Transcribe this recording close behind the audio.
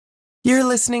You're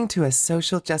listening to a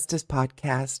social justice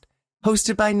podcast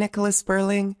hosted by Nicholas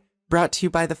Sperling, brought to you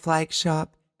by The Flag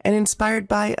Shop, and inspired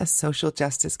by a social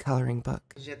justice coloring book.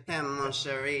 Je t'aime, mon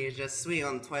chéri, je suis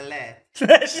en toilette.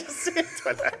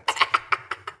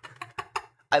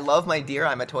 I love my dear,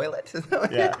 I'm a toilet.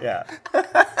 Yeah,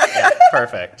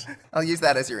 perfect. I'll use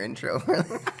that as your intro.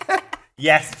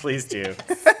 Yes, please do.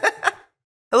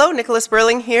 Hello, Nicholas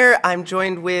Sperling here. I'm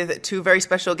joined with two very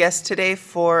special guests today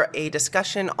for a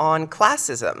discussion on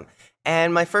classism.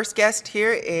 And my first guest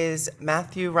here is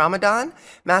Matthew Ramadan.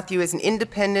 Matthew is an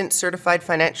independent certified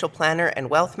financial planner and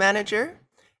wealth manager.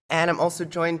 And I'm also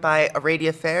joined by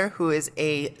Aradia Faire, who is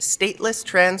a stateless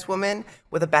trans woman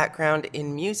with a background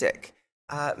in music.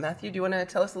 Matthew, do you want to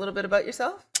tell us a little bit about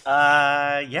yourself?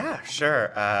 Yeah,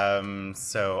 sure.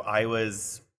 So I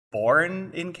was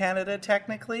born in Canada,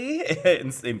 technically,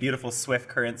 in beautiful Swift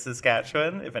Current,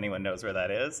 Saskatchewan, if anyone knows where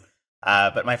that is.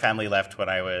 But my family left when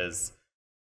I was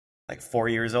like 4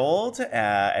 years old,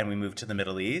 and we moved to the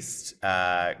Middle East.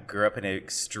 Grew up in an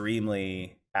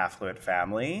extremely affluent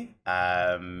family,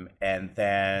 and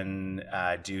then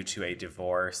due to a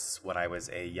divorce when I was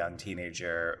a young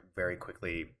teenager, very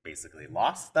quickly basically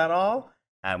lost that all.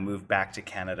 Moved back to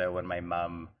Canada when my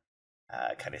mom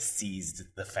kind of seized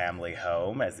the family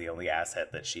home as the only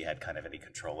asset that she had kind of any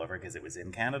control over because it was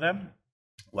in Canada,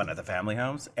 one of the family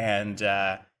homes. And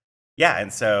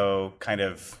and so kind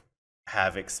of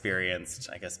have experienced,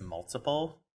 I guess,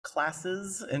 multiple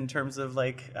classes in terms of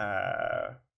like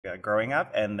growing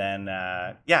up. And then,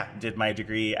 did my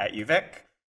degree at UVic,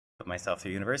 put myself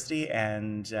through university,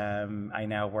 and I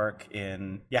now work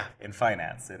in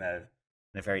finance in a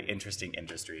very interesting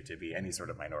industry to be any sort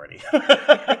of minority.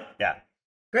 Yeah.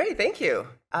 Great, thank you.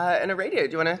 And Aradia,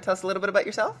 do you want to tell us a little bit about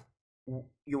yourself?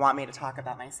 You want me to talk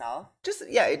about myself? Just,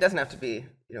 it doesn't have to be,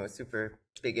 a super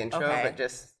big intro, Okay. but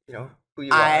just, who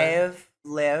you are. I've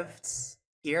lived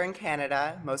here in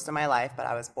Canada most of my life, but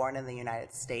I was born in the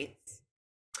United States.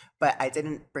 But I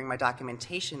didn't bring my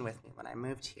documentation with me when I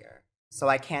moved here. So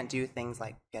I can't do things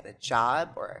like get a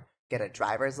job or get a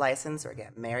driver's license or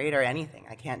get married or anything.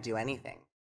 I can't do anything.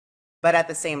 But at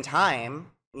the same time,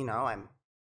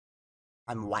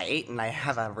 I'm white and I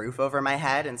have a roof over my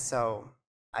head, and so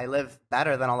I live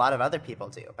better than a lot of other people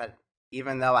do. But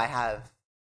even though I have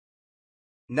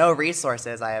no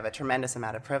resources, I have a tremendous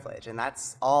amount of privilege, and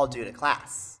that's all due to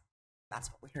class. That's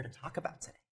what we're here to talk about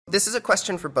today. This is a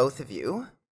question for both of you.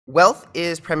 Wealth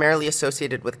is primarily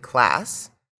associated with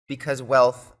class because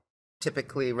wealth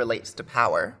typically relates to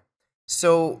power.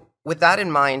 So with that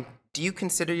in mind, do you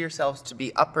consider yourselves to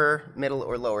be upper, middle,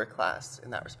 or lower class in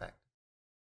that respect?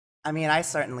 I mean, I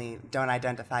certainly don't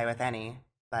identify with any,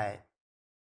 but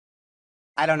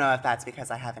I don't know if that's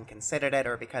because I haven't considered it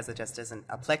or because it just isn't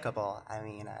applicable. I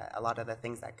mean, a lot of the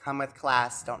things that come with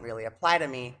class don't really apply to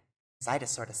me, because I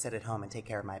just sort of sit at home and take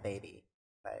care of my baby.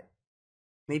 But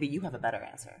maybe you have a better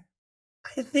answer.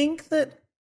 I think that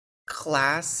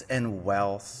class and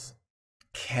wealth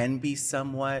can be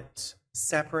somewhat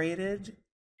separated.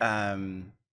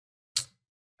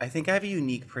 I think I have a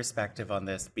unique perspective on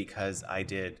this because I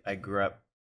grew up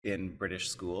in British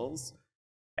schools,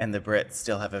 and the Brits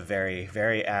still have a very,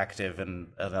 very active and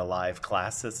alive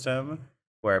class system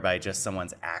whereby just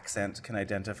someone's accent can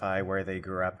identify where they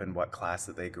grew up and what class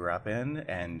that they grew up in,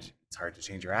 and it's hard to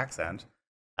change your accent.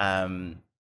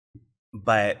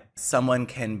 But someone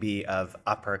can be of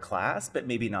upper class, but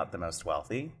maybe not the most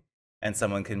wealthy, and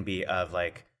someone can be of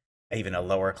like even a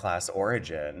lower class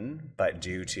origin, but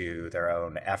due to their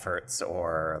own efforts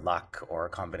or luck or a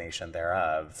combination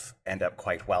thereof, end up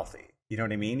quite wealthy. You know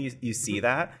what I mean? You see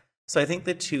that? So I think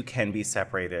the two can be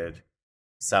separated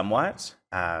somewhat,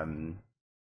 but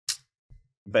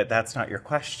that's not your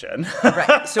question.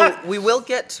 Right. So we will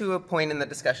get to a point in the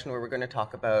discussion where we're going to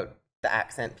talk about the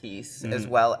accent piece, as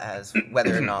well as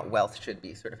whether or not wealth should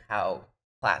be sort of how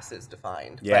class is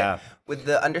defined. Yeah. But with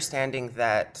the understanding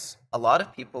that a lot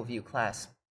of people view class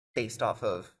based off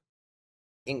of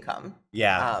income.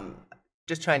 Yeah.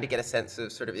 Just trying to get a sense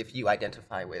of sort of if you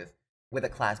identify with a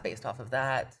class based off of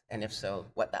that, and if so,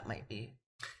 what that might be.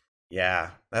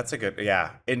 Yeah, that's a good,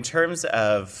 In terms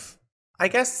of, I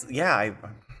guess,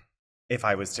 if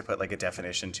I was to put like a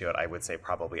definition to it, I would say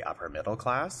probably upper middle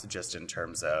class, just in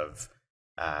terms of,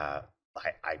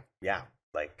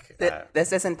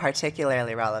 This isn't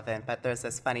particularly relevant, but there's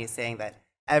this funny saying that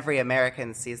every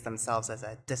American sees themselves as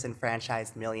a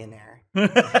disenfranchised millionaire. I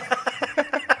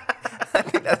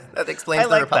think that explains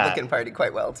the Republican Party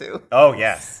quite well, too. Oh,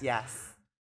 yes. Yes.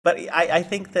 But I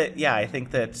think that,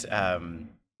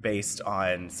 based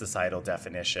on societal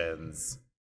definitions,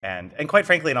 And quite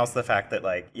frankly, and also the fact that,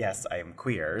 like, yes, I am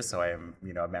queer, so I am,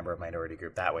 you know, a member of a minority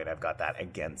group that way, and I've got that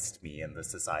against me in the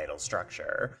societal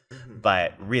structure.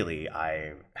 But really,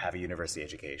 I have a university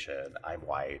education. I'm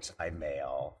white. I'm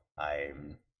male.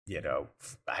 I'm, you know,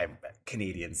 I'm a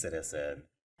Canadian citizen.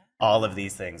 All of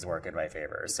these things work in my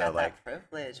favor. So, Got like, that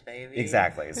privilege, baby.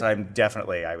 exactly. So I'm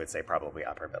definitely, I would say, probably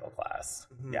upper middle class.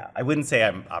 Yeah, I wouldn't say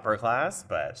I'm upper class,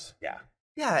 but yeah.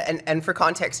 Yeah, and for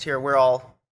context here, we're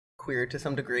all queer to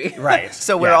some degree. Right.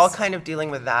 So we're all Yes. kind of dealing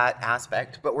with that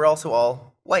aspect, but we're also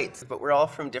all white, but we're all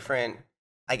from different,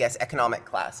 I guess, economic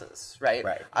classes, right?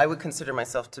 Right. I would consider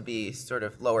myself to be sort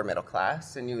of lower middle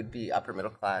class, and you would be upper middle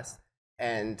class,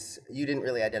 and you didn't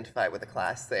really identify with a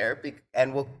class there,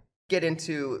 and we'll get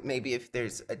into maybe if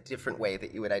there's a different way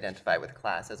that you would identify with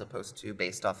class as opposed to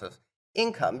based off of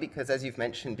income, because as you've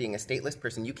mentioned, being a stateless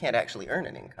person, you can't actually earn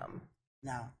an income.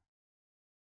 No.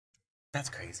 That's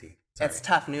crazy. Sorry. It's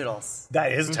tough noodles.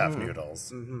 That is tough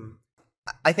noodles.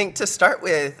 I think to start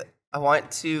with, I want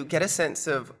to get a sense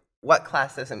of what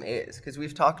classism is, because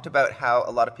we've talked about how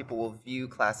a lot of people will view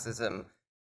classism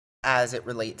as it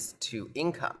relates to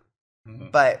income.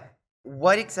 But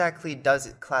what exactly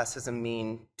does classism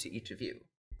mean to each of you?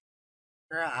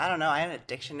 Girl, I don't know. I have a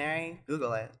dictionary.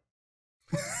 Google it.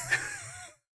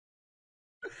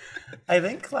 I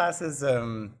think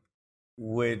classism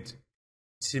would,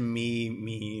 to me,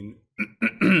 mean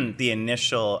the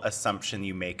initial assumption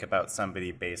you make about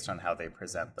somebody based on how they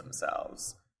present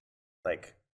themselves.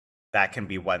 Like, that can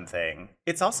be one thing.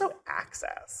 It's also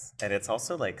access. And it's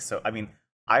also like, so, I mean,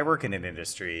 I work in an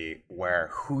industry where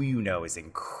who you know is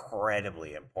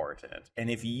incredibly important. And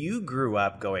if you grew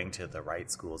up going to the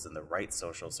right schools in the right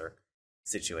social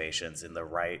situations, in the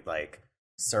right, like,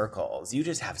 circles, you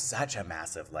just have such a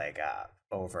massive leg up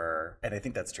over, and I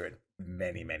think that's true in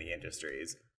many, many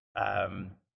industries.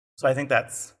 So I think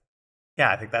that's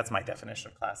my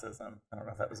definition of classism. I don't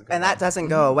know if that was a good And one. that doesn't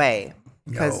go away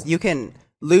because No. you can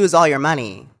lose all your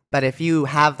money, but if you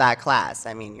have that class,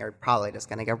 I mean, you're probably just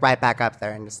going to get right back up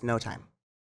there in just no time.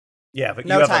 Yeah, but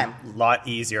No you have time. a lot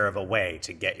easier of a way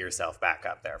to get yourself back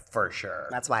up there, for sure.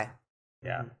 That's why.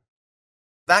 Yeah.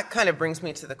 That kind of brings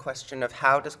me to the question of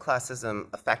how does classism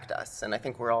affect us? And I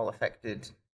think we're all affected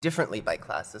differently by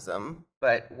classism,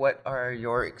 but what are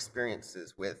your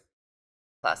experiences with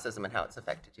classism and how it's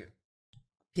affected you?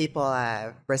 People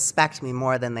respect me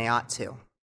more than they ought to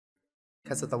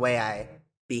because of the way I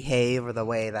behave or the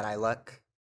way that I look.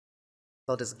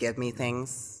 They'll just give me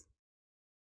things,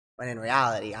 when in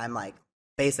reality, I'm like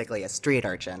basically a street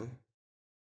urchin.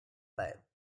 But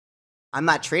I'm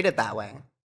not treated that way.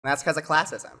 And that's because of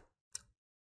classism.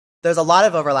 There's a lot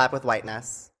of overlap with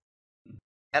whiteness.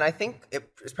 And I think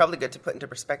it's probably good to put into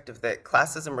perspective that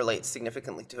classism relates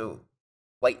significantly to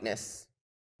whiteness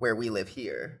where we live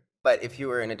here. But if you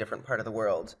were in a different part of the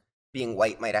world, being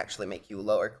white might actually make you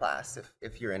lower class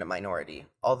if you're in a minority.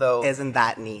 Although, Isn't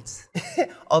that neat?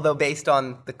 although based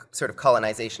on the sort of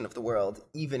colonization of the world,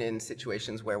 even in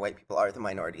situations where white people are the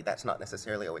minority, that's not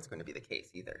necessarily always going to be the case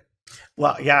either.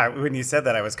 Well, yeah, when you said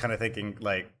that, I was kind of thinking,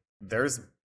 like, there's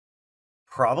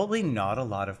probably not a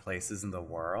lot of places in the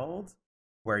world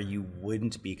where you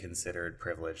wouldn't be considered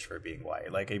privileged for being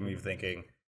white. Like, I'm even thinking, you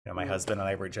know, my husband and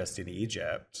I were just in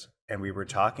Egypt, and we were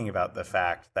talking about the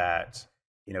fact that,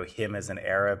 you know, him as an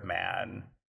Arab man,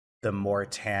 the more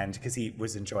tanned, because he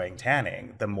was enjoying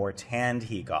tanning, the more tanned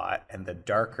he got and the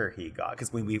darker he got.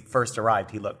 Because when we first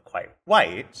arrived, he looked quite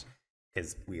white,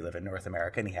 because we live in North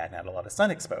America and he hadn't had a lot of sun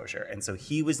exposure. And so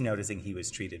he was noticing he was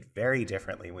treated very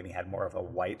differently when he had more of a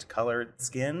white colored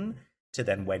skin to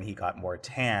then when he got more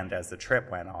tanned as the trip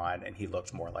went on and he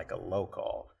looked more like a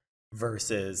local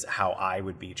versus how I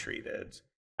would be treated.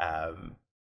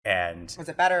 And Is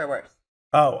it better or worse?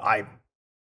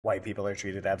 white people are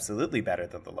treated absolutely better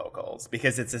than the locals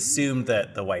because it's assumed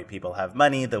that the white people have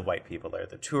money, the white people are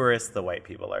the tourists, the white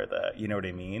people are the, you know what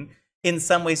I mean? In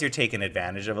some ways, you're taken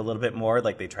advantage of a little bit more.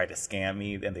 Like, they tried to scam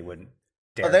me and they wouldn't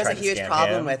dare Well, there's try a to huge scam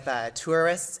problem him. with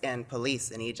tourists and police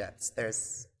in Egypt.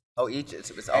 Oh,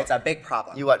 Egypt. It's a big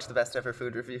problem. You watched the Best Ever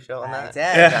Food Review show on I that?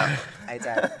 did. Yeah. I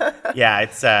did.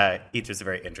 Yeah, Egypt's a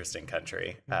very interesting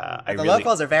country. But the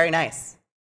locals are very nice.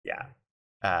 Yeah.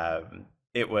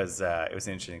 It was an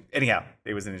interesting, anyhow,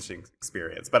 it was an interesting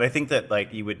experience. But I think that,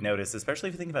 like, you would notice, especially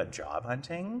if you think about job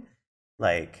hunting,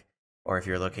 like, or if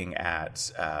you're looking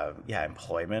at,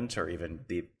 employment or even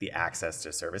the access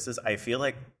to services, I feel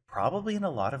like probably in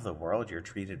a lot of the world, you're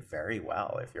treated very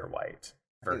well if you're white.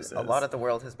 Versus, A lot of the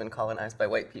world has been colonized by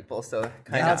white people, so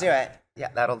kind That'll of do it. Yeah,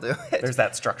 that'll do it. there's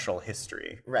that structural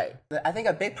history. Right. I think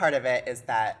a big part of it is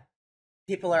that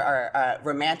people are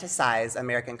romanticize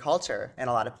American culture in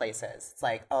a lot of places. It's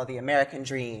like, oh, the American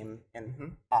dream,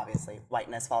 and obviously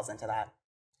whiteness falls into that.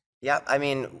 Yeah, I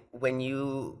mean, when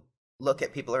you look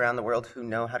at people around the world who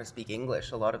know how to speak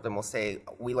English, a lot of them will say,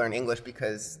 we learn English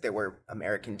because there were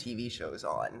American TV shows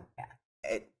on. Yeah.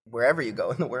 Wherever you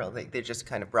go in the world, they just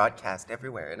kind of broadcast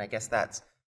everywhere. And I guess that's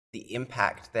the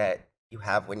impact that you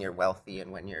have when you're wealthy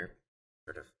and when you're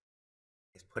sort of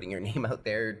putting your name out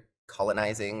there,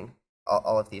 colonizing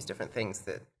all of these different things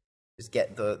that just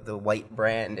get the white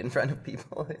brand in front of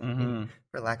people,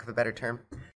 for lack of a better term.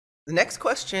 The next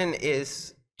question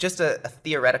is just a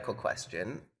theoretical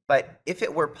question, but if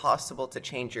it were possible to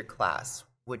change your class,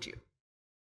 would you?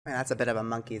 I mean, that's a bit of a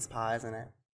monkey's paw, isn't it?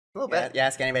 A little bit. You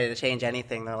ask anybody to change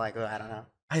anything, they're like, oh, I don't know.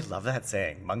 I love that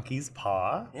saying, monkey's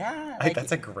paw. Yeah.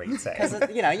 That's a great saying.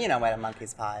 Because, you know what a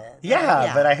monkey's paw is.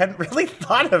 Yeah, but I hadn't really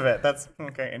thought of it. That's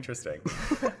okay, interesting.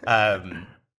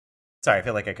 Sorry, I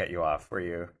feel like I cut you off. Were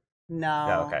you? No.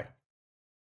 Oh, okay.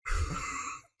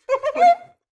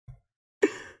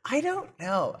 I don't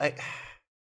know.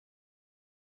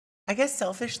 I guess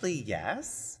selfishly,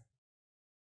 yes.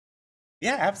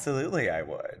 Yeah, absolutely I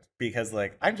would. Because,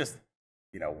 like, I'm just,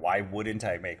 why wouldn't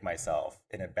I make myself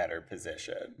in a better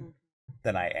position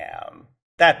than I am?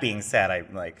 That being said,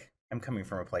 I'm coming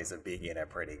from a place of being in a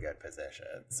pretty good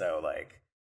position. So, like,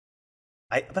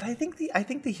 I think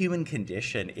the human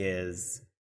condition is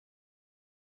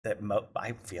that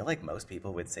I feel like most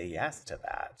people would say yes to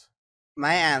that.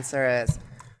 My answer is,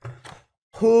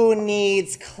 who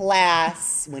needs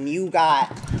class when you got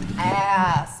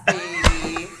ass,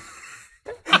 baby?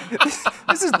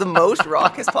 This is the most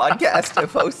raucous podcast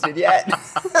I've hosted yet.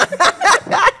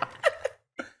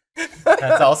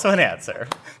 That's also an answer.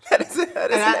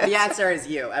 The answer is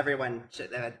you. Everyone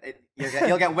should.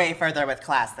 You'll get way further with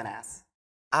class than ass.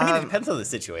 I mean, it depends on the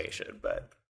situation, but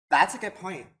that's a good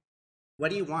point.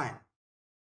 What do you want?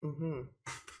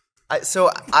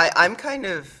 I'm kind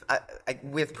of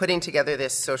with putting together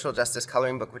this social justice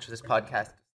coloring book, which this podcast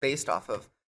is based off of.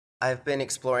 I've been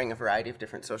exploring a variety of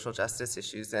different social justice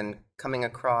issues, and coming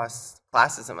across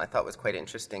classism I thought was quite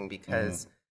interesting because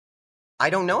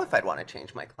I don't know if I'd want to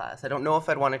change my class. I don't know if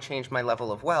I'd want to change my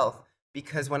level of wealth,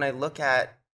 because when I look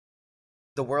at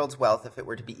the world's wealth, if it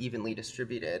were to be evenly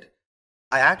distributed,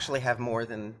 I actually have more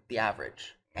than the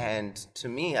average. And to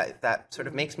me, that sort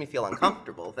of makes me feel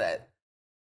uncomfortable that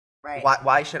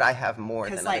why should I have more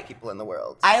than other people in the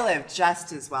world? I live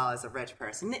just as well as a rich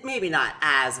person. Maybe not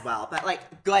as well, but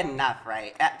like good enough,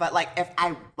 right? But like if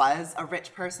I was a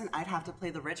rich person, I'd have to play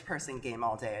the rich person game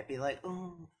all day. I'd be like, my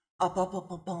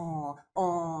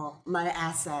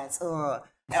assets, or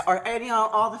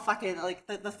all the fucking like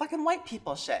the fucking white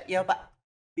people shit, But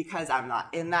because I'm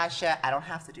not in that shit, I don't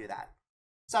have to do that.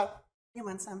 So you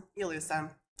win some, you lose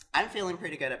some. I'm feeling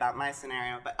pretty good about my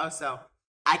scenario, but also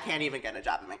I can't even get a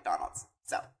job at McDonald's.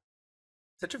 So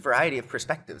such a variety of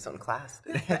perspectives on class,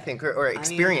 I think, or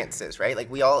experiences, right?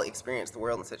 Like we all experience the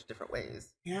world in such different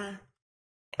ways. Yeah.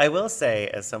 I will say,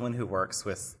 as someone who works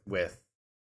with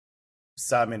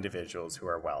some individuals who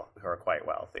are quite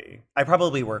wealthy, I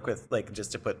probably work with, like,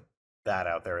 just to put that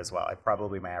out there as well,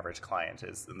 my average client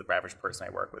is, and the average person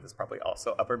I work with is probably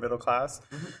also upper middle class,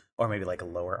 or maybe like a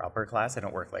lower upper class. I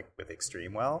don't work like with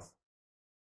extreme wealth.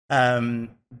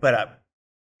 But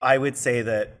I would say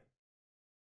that,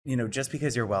 just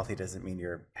because you're wealthy doesn't mean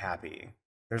you're happy.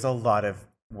 There's a lot of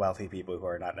wealthy people who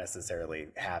are not necessarily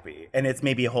happy. And it's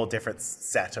maybe a whole different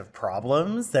set of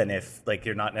problems than if, like,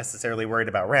 you're not necessarily worried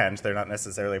about rent. They're not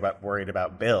necessarily worried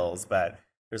about bills, but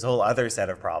there's a whole other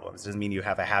set of problems. Doesn't mean you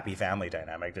have a happy family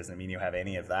dynamic. Doesn't mean you have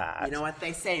any of that. You know what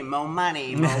they say, more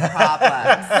money, more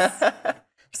problems.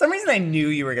 For some reason I knew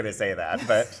you were going to say that,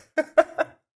 but...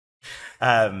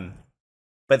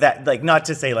 But that, like, not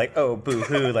to say, like, oh,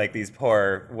 boo-hoo, like, these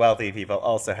poor wealthy people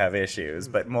also have issues,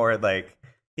 but more like,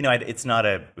 it's not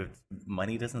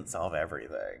money doesn't solve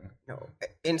everything. No.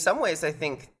 In some ways, I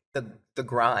think the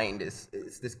grind is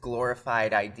this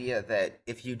glorified idea that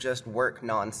if you just work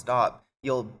nonstop,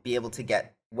 you'll be able to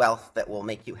get wealth that will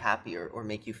make you happy or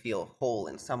make you feel whole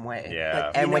in some way. Yeah.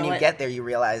 And when you get there, you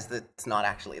realize that it's not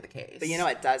actually the case. But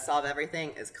what does solve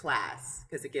everything is class,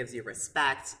 because it gives you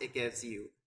respect, it gives you,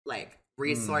 like,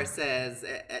 resources.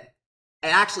 It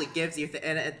actually gives you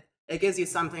it gives you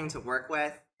something to work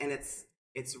with, and it's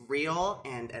real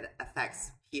and it affects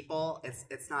people.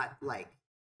 It's not like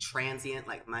transient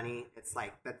like money. It's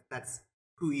like that's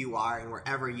who you are, and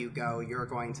wherever you go, you're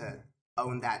going to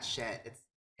own that shit.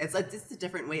 It's a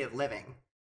different way of living.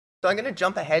 So I'm going to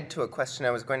jump ahead to a question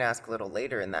I was going to ask a little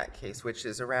later in that case, which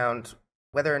is around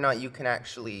whether or not you can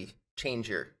actually change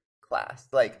your class.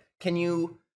 Like, can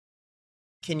you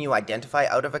can you identify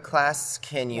out of a class?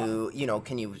 Can you,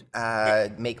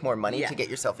 make more money to get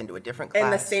yourself into a different class?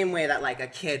 In the same way that like a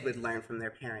kid would learn from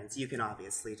their parents, you can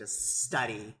obviously just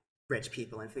study rich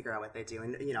people and figure out what they do.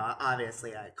 And,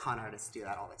 obviously con artists do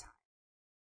that all the time.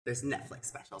 There's Netflix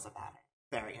specials about it.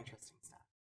 Very interesting stuff.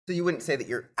 So you wouldn't say that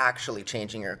you're actually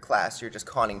changing your class, you're just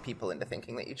conning people into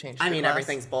thinking that you changed your class?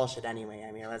 Everything's bullshit anyway.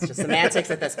 That's just semantics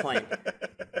at this point.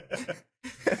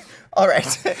 All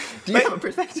right. Do you have a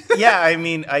perspective? Yeah,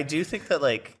 I do think that,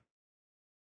 like,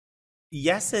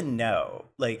 yes and no.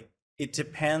 Like, it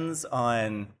depends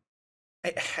on,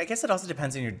 I guess it also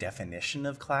depends on your definition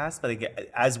of class, but again,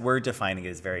 as we're defining it,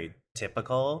 is very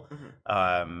typical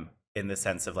in the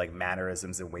sense of, like,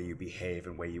 mannerisms and way you behave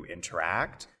and way you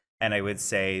interact. And I would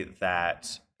say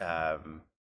that,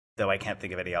 though I can't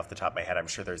think of any off the top of my head, I'm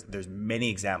sure there's many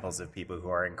examples of people who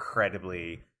are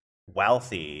incredibly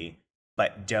wealthy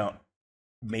but don't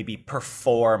maybe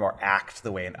perform or act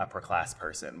the way an upper class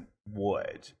person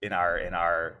would in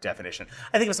our definition.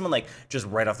 I think of someone like, just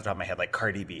right off the top of my head, like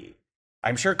Cardi B.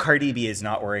 I'm sure Cardi B is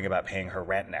not worrying about paying her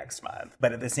rent next month,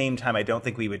 but at the same time, I don't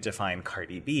think we would define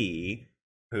Cardi B,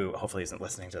 who hopefully isn't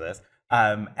listening to this,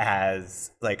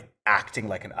 as like acting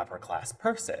like an upper class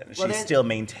person. Well, she still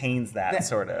maintains that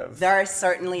sort of. There are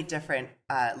certainly different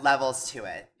levels to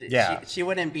it. Yeah. She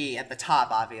wouldn't be at the top,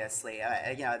 obviously.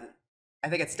 I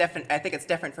think it's different. I think it's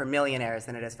different for millionaires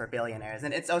than it is for billionaires,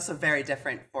 and it's also very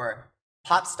different for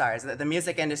pop stars. The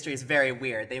music industry is very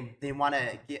weird. They want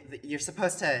to. You're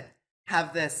supposed to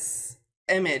have this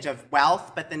image of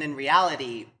wealth, but then in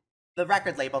reality, the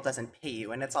record label doesn't pay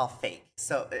you, and it's all fake.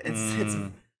 So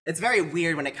it's very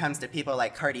weird when it comes to people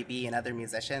like Cardi B and other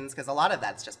musicians, because a lot of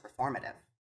that's just performative.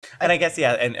 And I guess,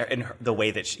 and the way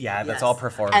that, that's all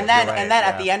performative. And then,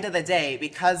 at the end of the day,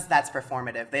 because that's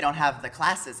performative, they don't have the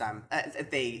classism.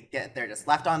 They're just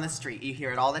left on the street. You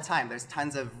hear it all the time. There's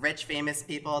tons of rich, famous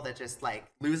people that just like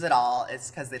lose it all. It's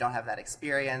because they don't have that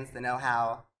experience, the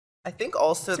know-how. I think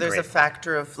also there's a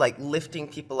factor of like lifting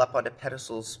people up onto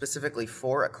pedestals specifically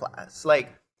for a class.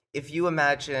 Like if you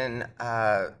imagine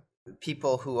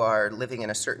people who are living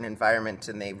in a certain environment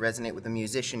and they resonate with a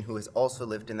musician who has also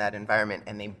lived in that environment,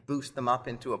 and they boost them up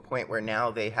into a point where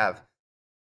now they have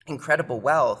incredible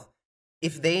wealth.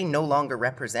 If they no longer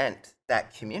represent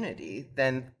that community,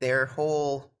 then their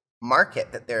whole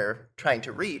market that they're trying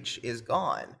to reach is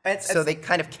gone. So they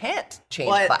kind of can't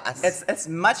change class. It's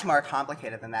much more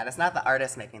complicated than that. It's not the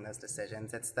artists making those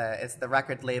decisions. It's the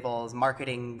record labels,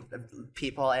 marketing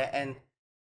people, and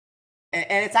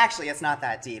it's not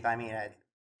that deep.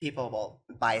 People will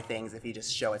buy things if you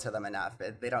just show it to them enough.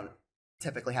 They don't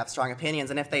typically have strong opinions,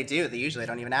 and if they do, they usually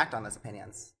don't even act on those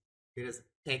opinions. You just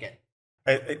take it.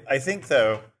 I think,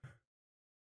 though,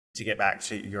 to get back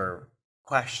to your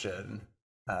question,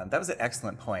 that was an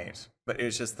excellent point. But it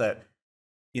was just that,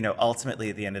 ultimately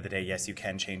at the end of the day, yes, you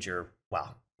can change your,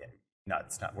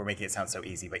 we're making it sound so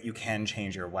easy, but you can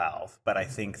change your wealth. But I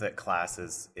think that class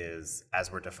is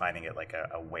as we're defining it, like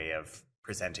a way of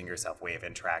presenting yourself, way of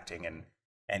interacting,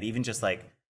 and even just like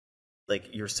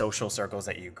your social circles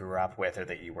that you grew up with or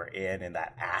that you were in, and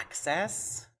that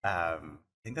access. I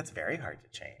think that's very hard to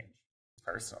change,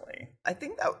 personally. I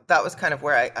think that was kind of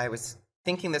where I was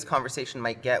thinking this conversation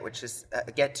might get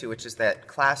to, which is that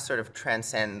class sort of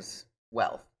transcends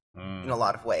wealth in a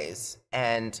lot of ways.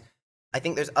 And I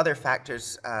think there's other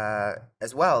factors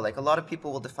as well. Like a lot of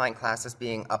people will define class as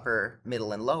being upper,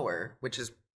 middle, and lower, which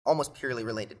is almost purely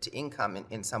related to income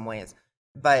in some ways.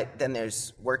 But then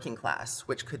there's working class,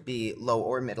 which could be low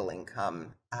or middle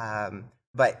income,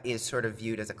 but is sort of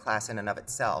viewed as a class in and of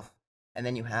itself. And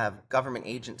then you have government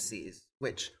agencies,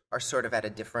 which are sort of at a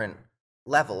different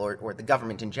level, or the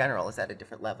government in general is at a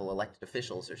different level. Elected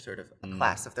officials are sort of a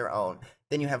class of their own.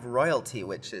 Then you have royalty,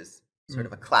 which is sort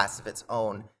of a class of its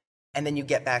own. And then you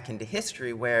get back into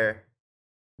history where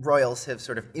royals have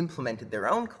sort of implemented their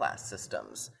own class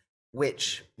systems,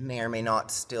 which may or may not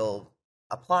still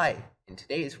apply in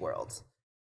today's world.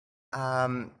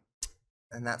 And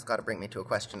that's got to bring me to a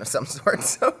question of some sort.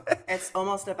 So it's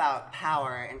almost about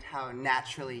power and how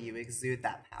naturally you exude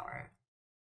that power.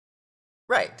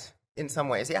 Right. In some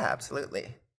ways, yeah,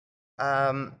 absolutely.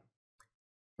 Well,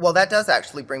 that does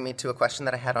actually bring me to a question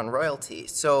that I had on royalty.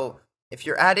 So if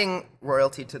you're adding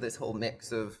royalty to this whole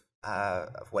mix of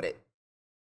what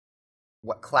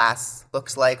class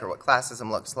looks like or what classism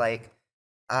looks like,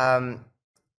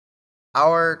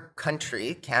 our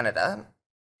country, Canada,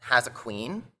 has a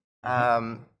queen.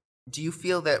 Do you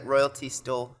feel that royalty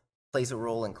still plays a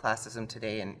role in classism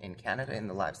today in Canada, in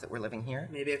the lives that we're living here?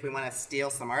 Maybe if we want to steal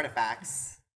some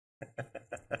artifacts.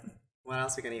 What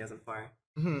else are we going to use them for?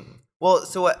 Well,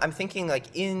 so I'm thinking like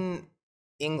in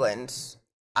England,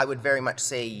 I would very much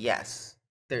say yes.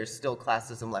 There's still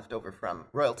classism left over from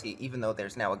royalty, even though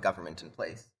there's now a government in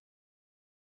place.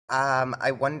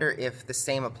 I wonder if the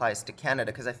same applies to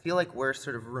Canada, because I feel like we're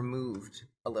sort of removed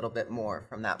a little bit more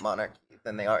from that monarchy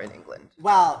than they are in England.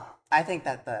 Well, I think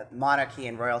that the monarchy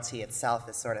and royalty itself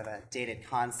is sort of a dated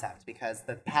concept because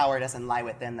the power doesn't lie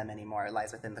within them anymore. It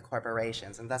lies within the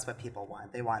corporations, and that's what people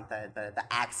want. They want the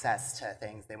access to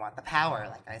things. They want the power,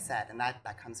 like I said, and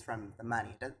that comes from the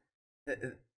money.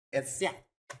 It's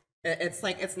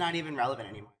like it's not even relevant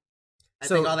anymore. I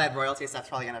think all that royalty stuff's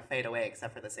probably going to fade away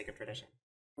except for the sake of tradition.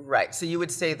 Right. So you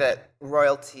would say that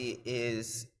royalty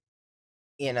is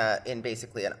in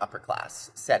basically an upper class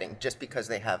setting just because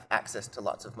they have access to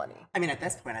lots of money. I mean, at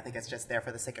this point, I think it's just there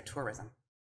for the sake of tourism.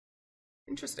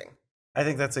 Interesting. I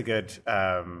think that's a good,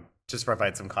 just to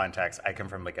provide some context, I come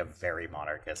from like a very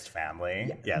monarchist family.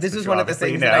 Yeah. Yes, this is you one of the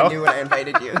obviously things know. that I knew when I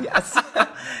invited you, yes.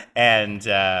 And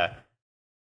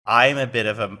I'm a bit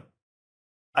of a...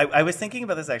 I was thinking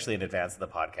about this actually in advance of the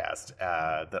podcast,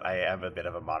 that I am a bit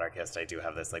of a monarchist. I do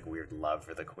have this like weird love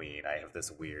for the Queen. I have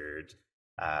this weird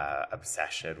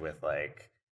obsession with like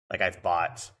I've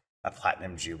bought a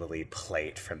Platinum Jubilee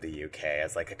plate from the UK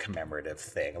as like a commemorative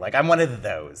thing. Like I'm one of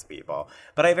those people.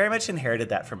 But I very much inherited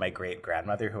that from my great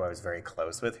grandmother, who I was very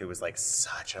close with, who was like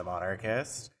such a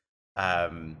monarchist.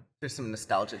 There's some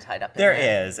nostalgia tied up in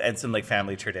There is, and some like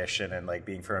family tradition and like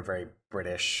being from a very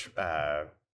British,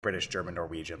 German,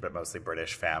 Norwegian, but mostly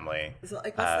British family. So,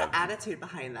 like, what's the attitude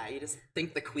behind that? You just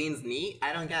think the Queen's neat?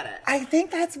 I don't get it. I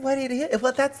think that's what it is.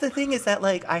 Well, that's the thing is that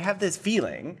like I have this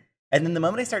feeling, and then the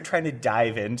moment I start trying to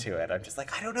dive into it, I'm just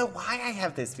like, I don't know why I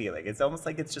have this feeling. It's almost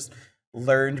like it's just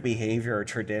learned behavior or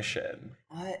tradition.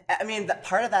 I mean,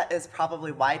 part of that is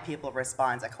probably why people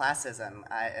respond to classism,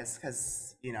 is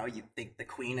because, you know, you think the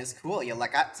Queen is cool. You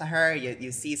look up to her,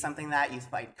 you see something that, you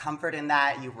find comfort in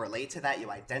that, you relate to that,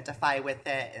 you identify with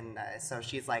it, and so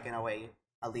she's like, in a way,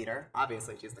 a leader.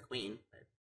 Obviously, she's the Queen.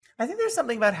 I think there's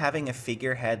something about having a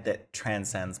figurehead that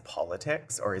transcends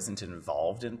politics or isn't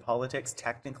involved in politics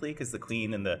technically, because the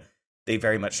Queen and they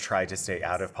very much try to stay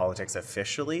out of politics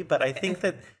officially, but I think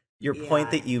that your point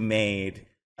that you made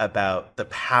about the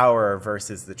power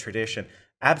versus the tradition,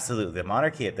 absolutely. The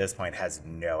monarchy at this point has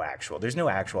there's no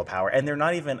actual power. And they're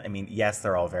not even, I mean, yes,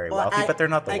 they're all very wealthy, but they're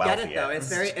not the wealthiest. I get it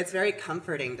though. It's very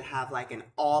comforting to have like an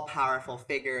all-powerful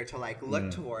figure to like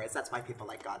look towards. That's why people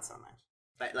like God so much.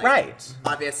 But, like, right.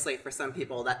 Obviously for some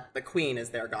people that the Queen is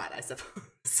their God, I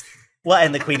suppose. Well,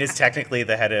 and the Queen is technically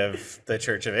the head of the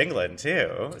Church of England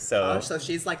too. So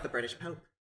she's like the British Pope.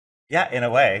 Yeah, in a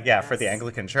way. Yeah, yes. For the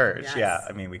Anglican Church. Yes. Yeah,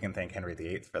 I mean, we can thank Henry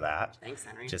VIII for that. Thanks,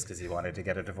 Henry. Just because he wanted to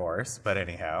get a divorce. But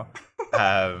anyhow,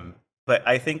 but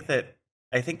I think that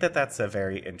that's a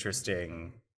very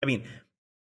interesting. I mean,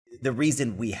 the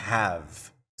reason we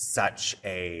have such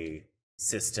a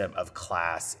system of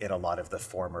class in a lot of the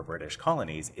former British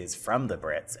colonies is from the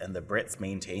Brits, and the Brits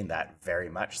maintain that very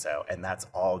much so, and that's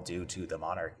all due to the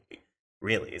monarchy.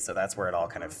 Really, so that's where it all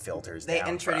kind of filters down. They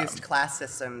introduced class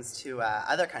systems to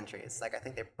other countries. Like I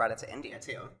think they brought it to India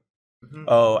too. Mm-hmm.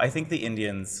 Oh, I think the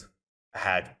Indians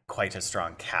had quite a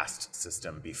strong caste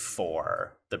system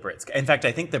before the Brits. In fact,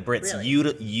 I think the Brits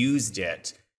used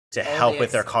it to help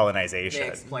with their colonization. They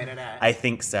exploited it. I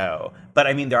think so. But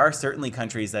I mean, there are certainly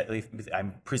countries that,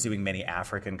 I'm presuming many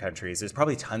African countries, there's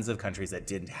probably tons of countries that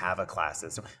didn't have a class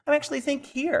system. I actually think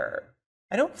here,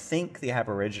 I don't think the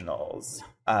Aboriginals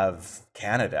of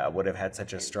Canada would have had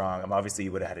such a strong, obviously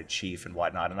you would have had a chief and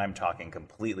whatnot, and I'm talking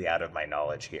completely out of my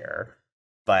knowledge here,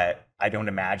 but I don't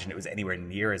imagine it was anywhere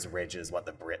near as rich as what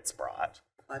the Brits brought.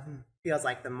 It feels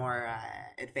like the more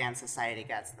advanced society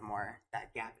gets, the more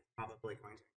that gap is probably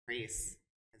going to increase.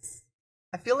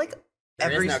 I feel like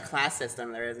there is no class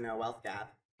system, there is no wealth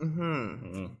gap.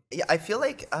 Yeah, I feel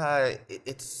like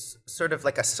it's sort of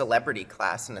like a celebrity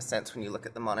class in a sense when you look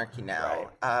at the monarchy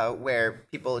now, where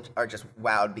people are just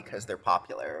wowed because they're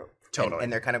popular. Totally.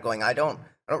 And they're kind of going, I don't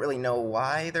really know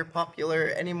why they're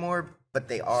popular anymore, but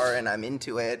they are, and I'm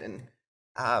into it. And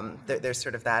there's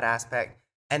sort of that aspect.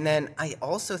 And then I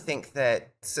also think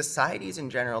that societies in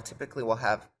general typically will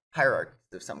have hierarchies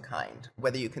of some kind.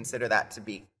 Whether you consider that to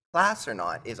be class or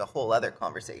not is a whole other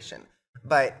conversation.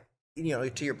 But you know,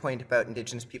 to your point about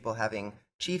Indigenous people having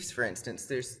chiefs, for instance,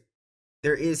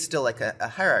 there is still like a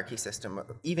hierarchy system,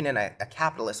 even in a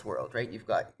capitalist world, right? You've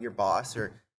got your boss,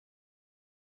 or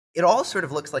it all sort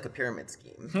of looks like a pyramid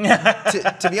scheme.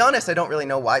 To be honest, I don't really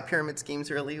know why pyramid schemes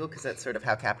are illegal, because that's sort of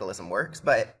how capitalism works.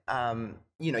 But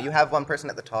you know, you have one person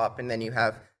at the top, and then you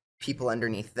have people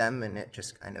underneath them, and it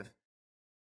just kind of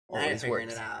always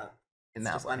works. It out. It's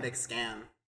just one big scam.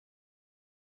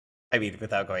 I mean,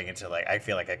 without going into like, I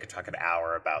feel like I could talk an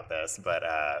hour about this, but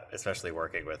especially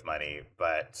working with money.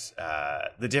 But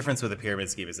the difference with a pyramid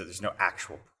scheme is that there's no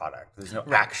actual product. There's no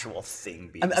actual thing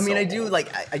being I mean, sold.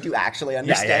 I do actually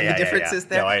understand the differences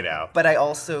there. No, I know. But I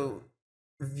also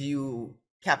view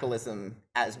capitalism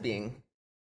as being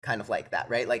kind of like that,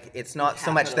 right? Like, it's not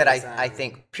so much that I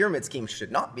think pyramid schemes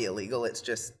should not be illegal. It's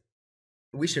just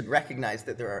we should recognize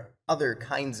that there are other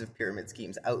kinds of pyramid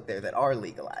schemes out there that are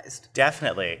legalized.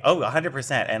 Definitely. Oh,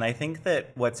 100%. And I think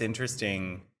that what's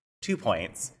interesting, 2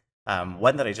 points.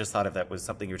 One that I just thought of that was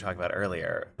something you were talking about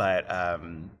earlier. But,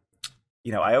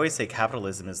 you know, I always say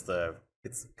capitalism is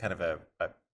it's kind of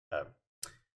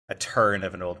a turn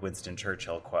of an old Winston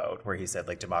Churchill quote where he said,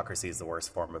 like, democracy is the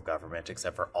worst form of government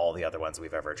except for all the other ones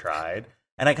we've ever tried.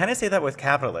 And I kind of say that with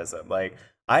capitalism. Like,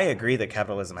 I agree that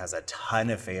capitalism has a ton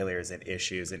of failures and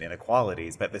issues and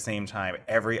inequalities, but at the same time,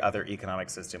 every other economic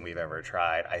system we've ever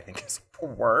tried, I think, is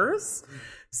worse.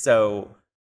 So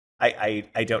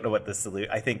I don't know what the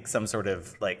solution. I think some sort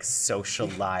of like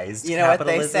socialized You know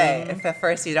capitalism. what they say: if at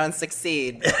first you don't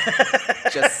succeed,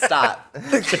 just stop.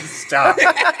 Just stop.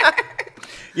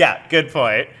 Yeah, good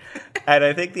point. And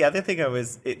I think the other thing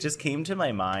it just came to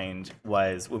my mind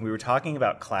was when we were talking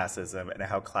about classism and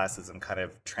how classism kind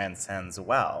of transcends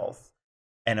wealth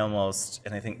and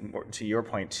I think more to your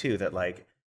point too, that like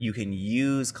you can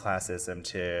use classism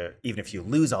to, even if you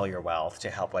lose all your wealth, to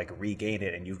help like regain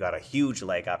it, and you've got a huge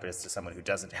leg up as to someone who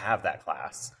doesn't have that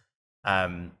class.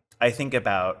 I think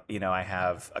about, you know, I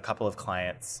have a couple of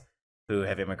clients who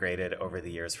have immigrated over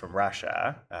the years from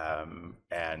Russia.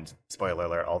 And spoiler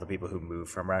alert, all the people who move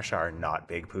from Russia are not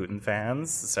big Putin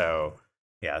fans. So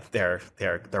yeah, they're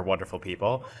wonderful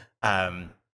people.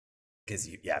 Because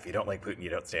if you don't like Putin, you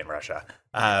don't stay in Russia.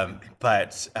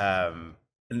 But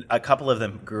a couple of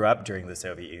them grew up during the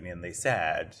Soviet Union. They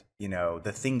said, you know,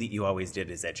 the thing that you always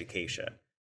did is education.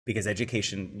 Because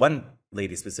education, one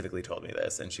lady specifically told me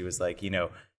this, and she was like, you know,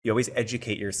 you always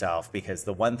educate yourself because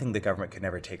the one thing the government could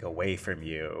never take away from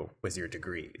you was your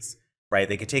degrees, right?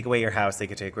 They could take away your house, they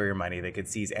could take away your money, they could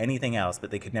seize anything else,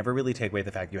 but they could never really take away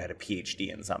the fact you had a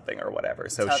PhD in something or whatever.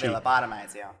 So Until they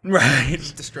lobotomize you.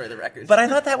 Right. Destroy the records. But I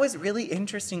thought that was a really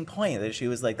interesting point, that she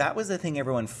was like, that was the thing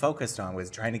everyone focused on,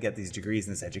 was trying to get these degrees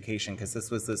in this education, because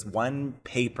this was this one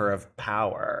paper of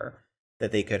power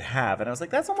that they could have. And I was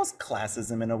like, that's almost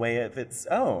classism in a way of its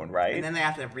own, right? And then they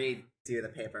have to redo the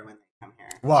paper when they come here.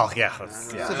 Well, yeah.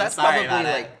 So that's Sorry probably about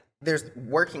like, it. there's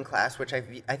working class, which I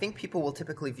think people will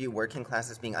typically view working class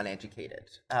as being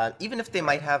uneducated. Even if they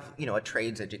might have, you know, a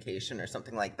trades education or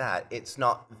something like that, it's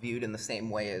not viewed in the same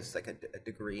way as like a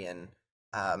degree in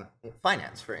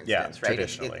finance, for instance, right?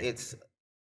 Traditionally. It's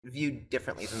viewed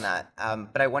differently than that.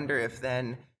 But I wonder if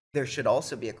then there should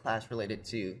also be a class related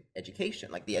to education,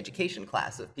 like the education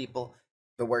class of people,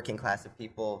 the working class of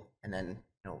people, and then,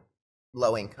 you know,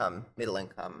 low income, middle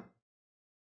income,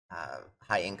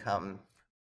 high income.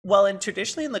 Well, and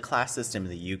traditionally in the class system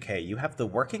in the UK, you have the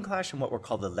working class and what were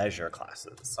called the leisure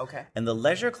classes. Okay. And the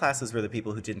leisure classes were the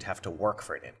people who didn't have to work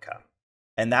for an income.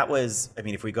 And that was, I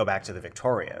mean, if we go back to the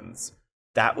Victorians,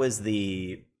 that was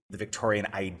the Victorian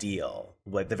ideal.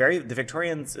 Like the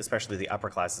Victorians, especially the upper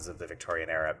classes of the Victorian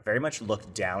era, very much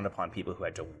looked down upon people who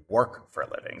had to work for a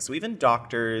living. So even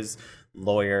doctors,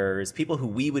 lawyers, people who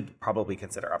we would probably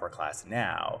consider upper class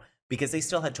now, because they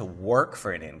still had to work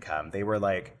for an income, they were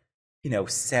like, you know,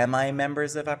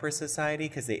 semi-members of upper society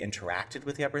because they interacted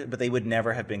with the upper, but they would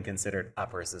never have been considered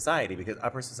upper society because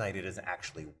upper society doesn't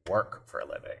actually work for a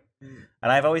living.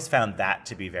 And I've always found that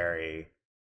to be very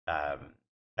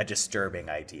a disturbing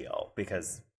ideal,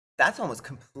 because that's almost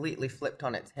completely flipped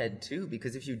on its head too,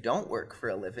 because if you don't work for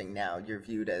a living now, you're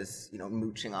viewed as, you know,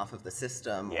 mooching off of the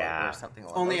system or something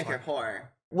along Only those if you're lines.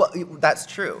 poor. Well, that's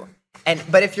true.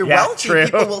 But if you're Yeah, wealthy, true.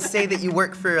 people will say that you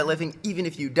work for a living even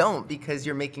if you don't, because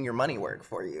you're making your money work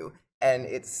for you. And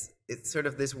it's sort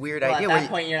of this weird Well, idea at where that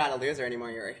point, you're not a loser anymore.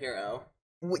 You're a hero.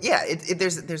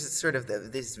 there's sort of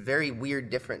this very weird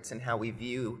difference in how we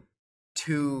view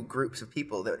two groups of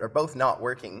people that are both not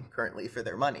working currently for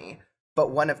their money, but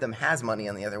one of them has money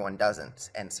and the other one doesn't.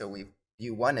 And so we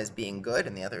view one as being good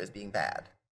and the other as being bad.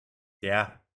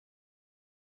 yeah,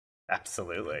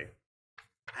 absolutely.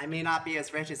 I may not be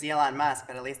as rich as Elon Musk,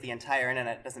 but at least the entire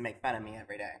internet doesn't make fun of me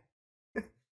every day.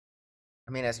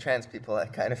 I mean, as trans people, I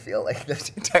kind of feel like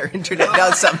the entire internet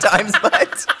does sometimes,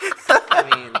 but I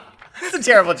mean, It's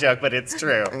a terrible joke, but it's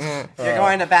true. you're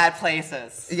going to bad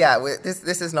places. yeah,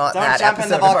 this is not Don't that jump in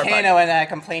the episode of our volcano and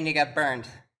complain you get burned.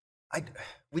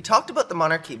 We talked about the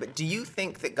monarchy, but do you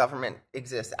think that government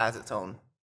exists as its own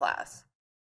class?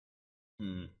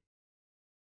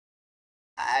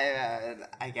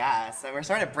 I guess. So we're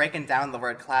sort of breaking down the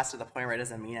word class to the point where it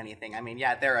doesn't mean anything. I mean,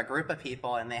 yeah, they're a group of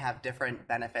people and they have different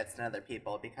benefits than other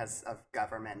people because of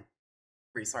government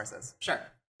resources. Sure.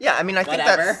 Yeah, I mean, I think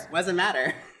Whatever. that's Doesn't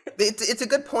matter. it's a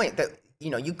good point that,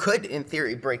 you could, in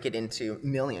theory, break it into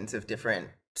millions of different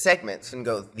segments and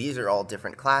go, these are all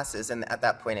different classes, and at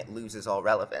that point it loses all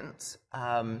relevance.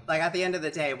 Like, at the end of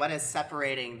the day, what is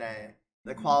separating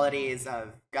the qualities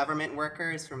of government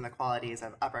workers from the qualities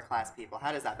of upper class people?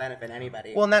 How does that benefit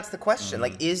anybody? Well, and that's the question.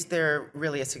 Like, is there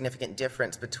really a significant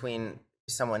difference between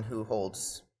someone who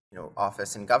holds,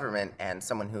 office in government and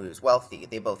someone who is wealthy?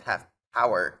 They both have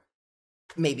power,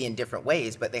 maybe in different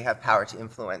ways, but they have power to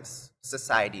influence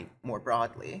society more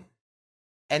broadly.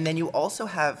 And then you also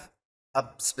have a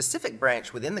specific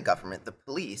branch within the government, the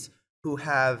police, who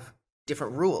have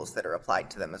different rules that are applied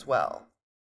to them as well.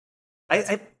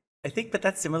 I think, but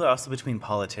that's similar also between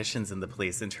politicians and the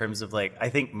police in terms of, like, I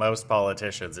think most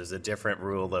politicians, there's a different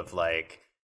rule of, like,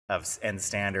 and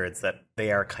standards that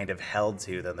they are kind of held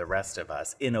to than the rest of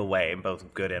us, in a way,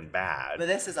 both good and bad. But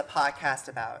this is a podcast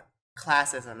about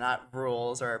classism, not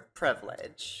rules or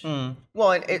privilege.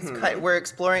 Well, it's we're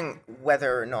exploring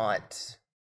whether or not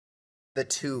the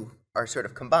two are sort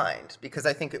of combined, because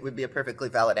I think it would be a perfectly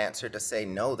valid answer to say,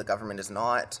 no, the government is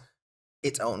not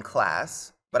its own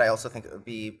class, but I also think it would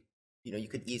be, you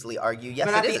could easily argue, yes,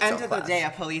 but it is its at own the end class. of the day, a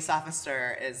police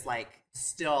officer is like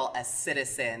still a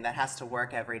citizen that has to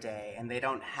work every day, and they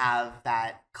don't have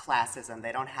that classism.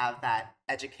 They don't have that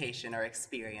education or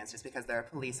experience just because they're a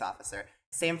police officer.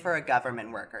 Same for a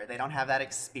government worker. They don't have that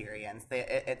experience.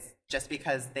 It's just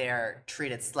because they're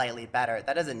treated slightly better.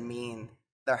 That doesn't mean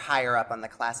they're higher up on the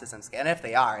classism scale. And if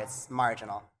they are, it's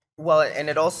marginal. Well, and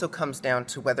it also comes down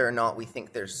to whether or not we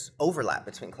think there's overlap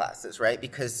between classes, right?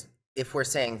 Because if we're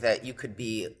saying that you could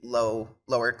be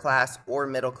lower class or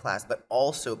middle class, but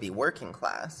also be working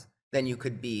class, then you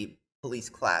could be police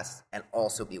class and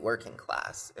also be working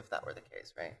class, if that were the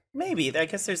case, right? Maybe. I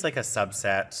guess there's like a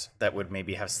subset that would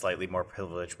maybe have slightly more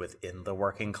privilege within the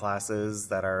working classes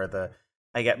that are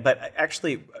but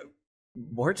actually,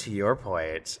 more to your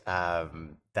point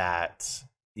that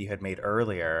you had made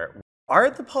earlier, are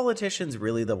the politicians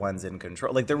really the ones in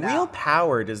control? Like, the real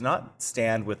power does not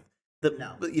stand with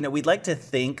we'd like to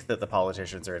think that the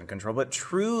politicians are in control, but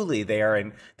truly they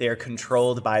are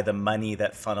controlled by the money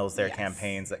that funnels their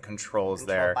campaigns, that controlled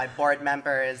by board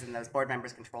members, and those board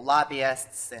members control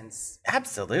lobbyists. And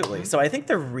absolutely. So I think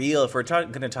if we're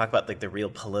going to talk about, like, the real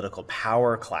political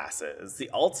power classes, the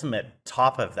ultimate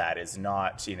top of that is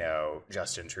not,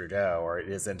 Justin Trudeau, or it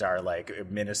isn't our, like,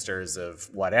 ministers of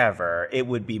whatever. It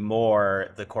would be more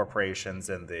the corporations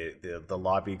and the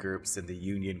lobby groups and the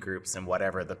union groups and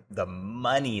whatever, the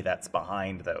money that's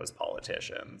behind those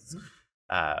politicians.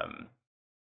 I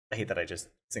hate that I just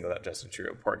singled out Justin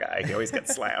Trudeau. Poor guy. He always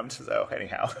gets slammed. So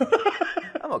anyhow.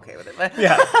 I'm okay with it.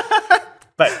 Yeah.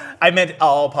 But I meant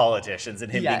all politicians, and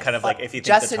him being kind of like, if you think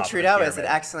Justin the top Trudeau of the is an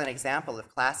excellent example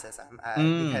of classism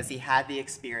because he had the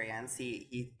experience.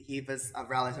 He was a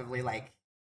relatively, like,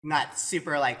 not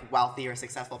super, like, wealthy or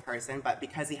successful person, but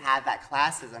because he had that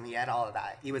classism, he had all of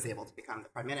that, he was able to become the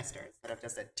prime minister instead of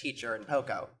just a teacher in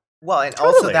Poco. Well, and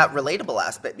also that relatable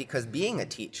aspect, because being a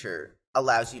teacher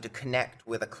allows you to connect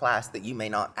with a class that you may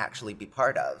not actually be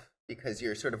part of, because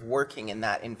you're sort of working in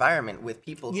that environment with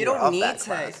people who are of that class.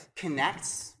 You don't need to connect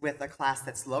with a class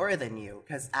that's lower than you,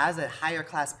 because as a higher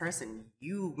class person,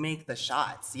 you make the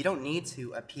shots. You don't need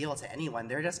to appeal to anyone.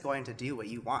 They're just going to do what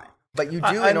you want. But you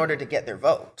do in order to get their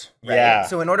vote, right? Yeah.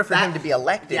 So in order for him to be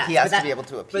elected, he has to be able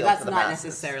to appeal to the masses. But that's not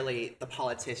necessarily the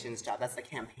politician's job. That's the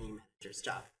campaign manager's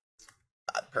job.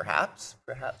 Perhaps.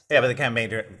 Yeah, but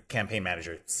the campaign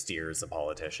manager steers the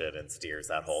politician and steers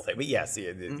that whole thing. But yes,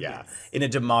 yeah. In a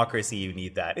democracy, you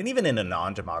need that. And even in a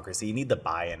non-democracy, you need the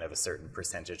buy-in of a certain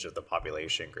percentage of the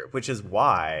population group, which is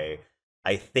why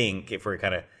I think, if we're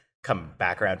kind of come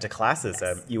back around to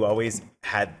classism,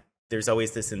 there's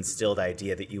always this instilled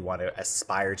idea that you want to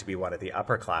aspire to be one of the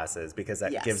upper classes, because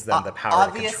that gives them the power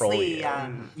to control you.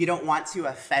 Obviously, you don't want to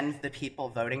offend the people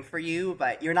voting for you,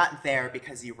 but you're not there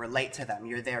because you relate to them.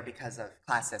 You're there because of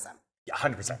classism. Yeah,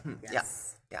 100%.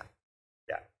 Yes. Yeah.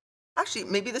 Actually,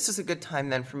 maybe this is a good time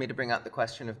then for me to bring up the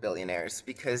question of billionaires,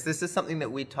 because this is something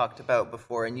that we talked about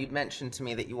before, and you'd mentioned to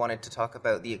me that you wanted to talk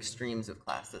about the extremes of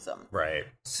classism. Right.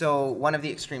 So one of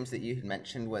the extremes that you had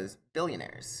mentioned was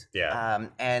billionaires. Yeah.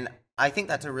 And I think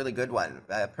that's a really good one.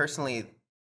 Personally,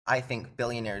 I think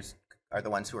billionaires are the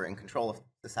ones who are in control of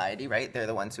society, right? They're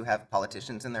the ones who have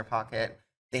politicians in their pocket.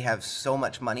 They have so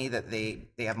much money that they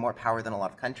have more power than a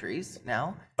lot of countries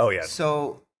now. Oh, yeah.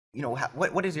 So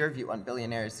what is your view on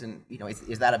billionaires? And,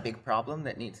 is that a big problem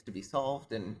that needs to be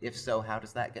solved? And if so, how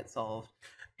does that get solved?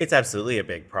 It's absolutely a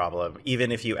big problem.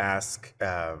 Even if you ask,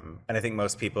 and I think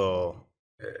most people,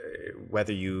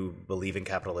 whether you believe in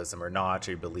capitalism or not,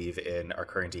 or you believe in our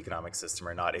current economic system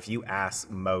or not, if you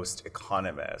ask most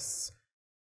economists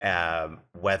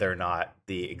whether or not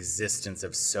the existence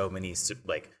of so many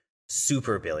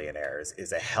super billionaires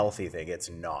is a healthy thing, it's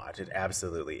not. It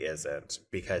absolutely isn't,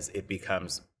 because it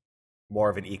becomes more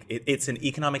of it's an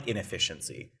economic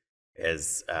inefficiency,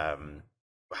 is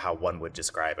how one would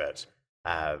describe it.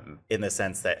 In the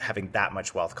sense that having that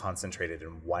much wealth concentrated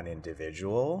in one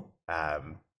individual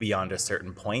beyond a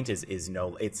certain point is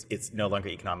no longer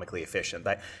economically efficient.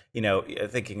 That,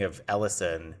 thinking of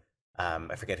Ellison,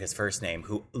 I forget his first name,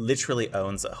 who literally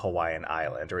owns a Hawaiian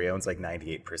island, or he owns like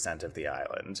 98% of the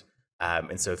island.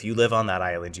 And so if you live on that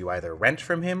island, you either rent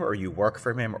from him or you work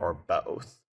from him, or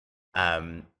both.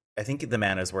 I think the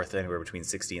man is worth anywhere between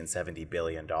 $60 and $70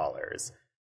 billion.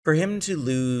 For him to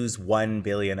lose $1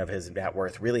 billion of his net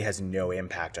worth really has no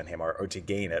impact on him, or to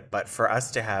gain it. But for us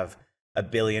to have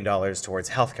 $1 billion towards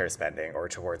healthcare spending, or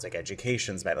towards like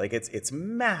education spending, like it's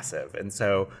massive. And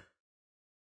so,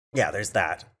 yeah, there's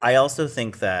that. I also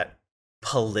think that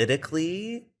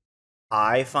politically,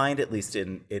 I find, at least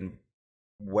in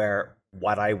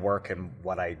what I work and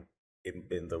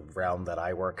in the realm that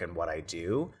I work and what I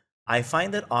do, I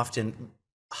find that often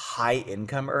high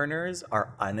income earners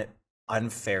are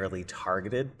unfairly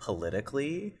targeted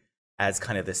politically as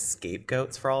kind of the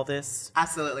scapegoats for all this.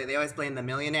 Absolutely. They always blame the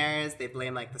millionaires. They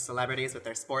blame like the celebrities with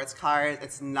their sports cars.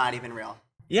 It's not even real.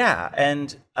 Yeah.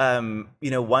 And,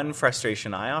 one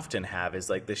frustration I often have is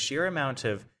like the sheer amount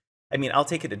of, I'll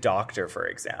take it a doctor, for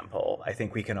example. I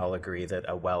think we can all agree that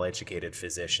a well-educated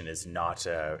physician is not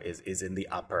is in the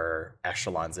upper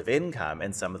echelons of income,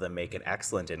 and some of them make an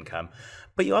excellent income.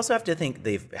 But you also have to think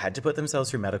they've had to put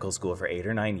themselves through medical school for 8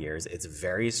 or 9 years. It's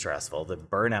very stressful. The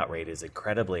burnout rate is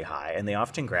incredibly high, and they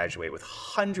often graduate with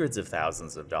hundreds of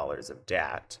thousands of dollars of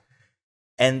debt.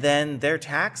 And then they're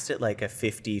taxed at like a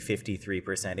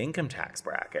 53% income tax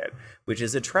bracket, which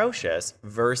is atrocious,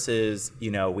 versus,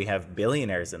 we have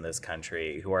billionaires in this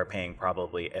country who are paying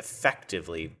probably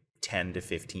effectively 10 to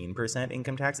 15%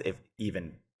 income tax, if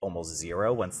even almost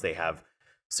zero, once they have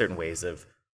certain ways of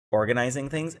organizing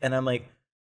things. And I'm like,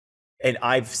 and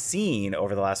I've seen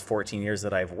over the last 14 years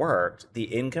that I've worked, the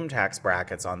income tax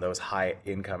brackets on those high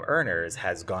income earners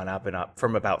has gone up and up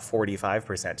from about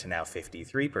 45% to now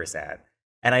 53%.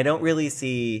 And I don't really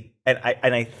see, and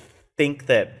I think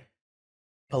that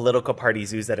political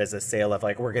parties use that as a sale of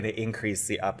like, we're going to increase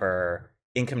the upper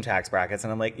income tax brackets.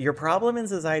 And I'm like, your problem in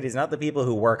society is not the people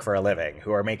who work for a living,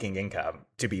 who are making income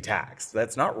to be taxed.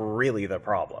 That's not really the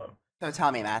problem. So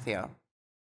tell me, Matthew,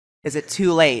 is it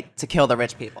too late to kill the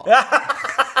rich people?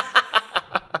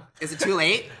 Is it too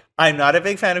late? I'm not a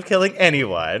big fan of killing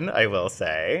anyone, I will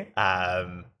say.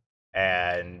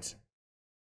 And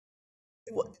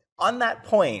on that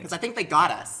point, because I think they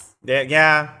got us.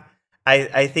 Yeah,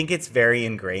 I think it's very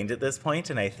ingrained at this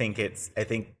point, and I think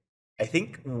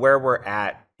where we're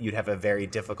at, you'd have a very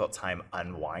difficult time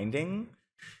unwinding.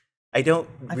 I feel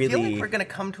like we're going to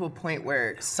come to a point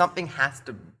where something has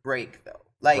to break, though.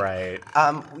 Like, right.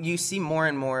 You see more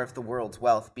and more of the world's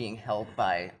wealth being held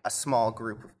by a small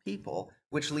group of people,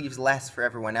 which leaves less for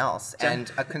everyone else.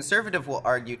 And a conservative will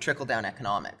argue trickle-down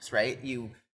economics, right?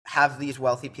 You have these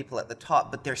wealthy people at the top,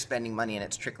 but they're spending money and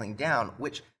it's trickling down,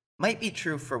 which might be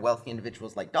true for wealthy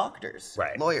individuals like doctors,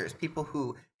 right, lawyers, people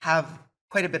who have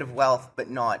quite a bit of wealth, but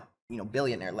not,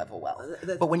 billionaire level wealth.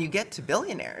 But when you get to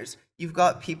billionaires, you've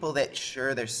got people that,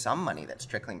 sure, there's some money that's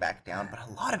trickling back down, but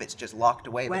a lot of it's just locked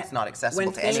away, but it's not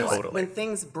accessible to anyone. Totally. When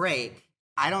things break,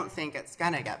 I don't think it's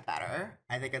going to get better.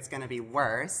 I think it's going to be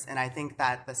worse. And I think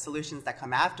that the solutions that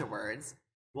come afterwards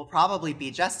will probably be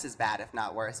just as bad, if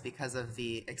not worse, because of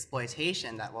the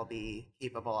exploitation that will be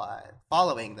capable of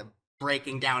following the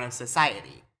breaking down of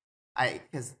society.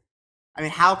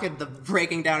 How could the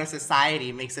breaking down of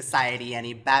society make society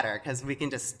any better? Because we can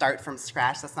just start from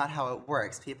scratch. That's not how it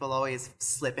works. People always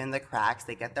slip in the cracks.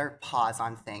 They get their paws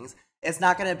on things. It's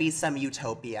not going to be some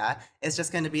utopia. It's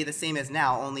just going to be the same as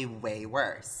now, only way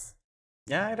worse.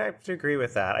 Yeah, I'd have to agree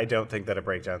with that. I don't think that a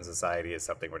breakdown society is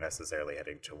something we're necessarily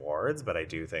heading towards, but I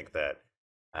do think that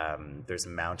there's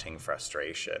mounting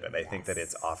frustration, and I think that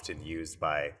it's often used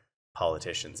by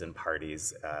politicians and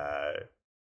parties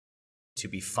to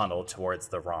be funneled towards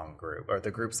the wrong group, or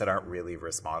the groups that aren't really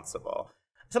responsible.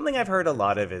 Something I've heard a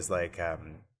lot of is like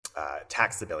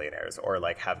tax the billionaires, or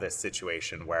like have this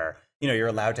situation where you're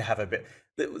allowed to have a bit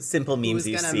the simple memes Who's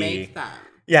you gonna see. make them?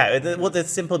 Yeah, the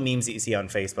simple memes that you see on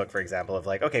Facebook, for example, of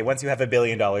like, okay, once you have $1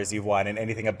 billion, you've won, and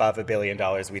anything above $1 billion,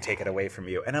 we take it away from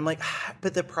you. And I'm like,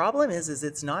 but the problem is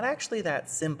it's not actually that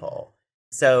simple.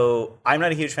 So I'm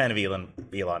not a huge fan of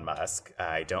Elon Musk.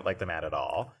 I don't like the man at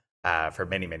all, for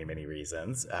many, many, many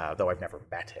reasons, though I've never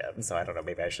met him, so I don't know,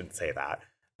 maybe I shouldn't say that.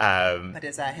 But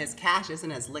his cash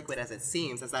isn't as liquid as it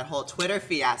seems, as that whole Twitter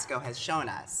fiasco has shown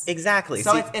us. Exactly.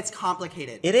 So it's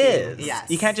complicated. It is. Yes.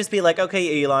 You can't just be like,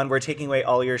 okay, Elon, we're taking away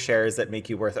all your shares that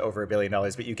make you worth over $1 billion,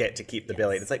 but you get to keep the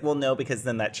billion. It's like, well, no, because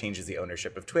then that changes the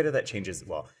ownership of Twitter. That changes,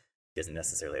 well, he doesn't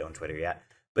necessarily own Twitter yet,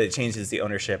 but it changes the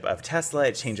ownership of Tesla.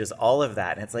 It changes all of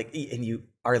that. And it's like,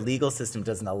 our legal system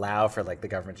doesn't allow for like the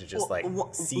government to just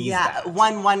seize that.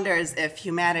 One wonders if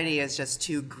humanity is just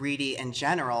too greedy in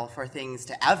general for things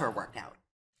to ever work out.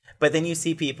 But then you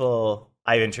see people,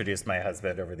 I've introduced my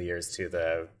husband over the years to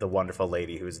the wonderful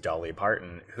lady who's Dolly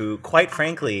Parton, who quite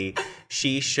frankly,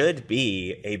 she should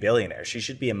be a billionaire. She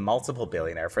should be a multiple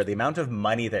billionaire for the amount of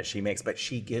money that she makes, but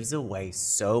she gives away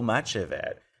so much of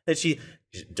it that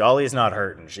Dolly's not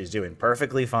hurting. She's doing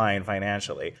perfectly fine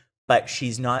financially, but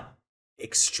she's not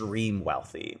extreme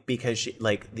wealthy because she,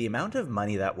 like, the amount of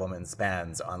money that woman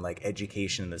spends on like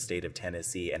education in the state of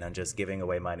Tennessee and on just giving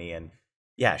away money, and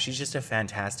yeah, she's just a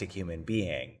fantastic human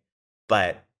being.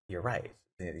 But you're right,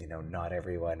 not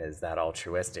everyone is that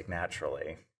altruistic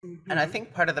naturally. And I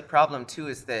think part of the problem too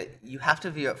is that you have to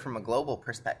view it from a global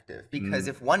perspective, because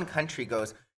if one country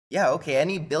goes, yeah, okay,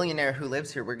 any billionaire who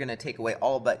lives here, we're going to take away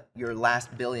all but your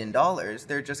last $1 billion,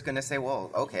 they're just going to say,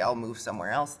 well, okay, I'll move somewhere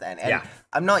else then. And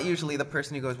I'm not usually the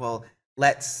person who goes, well,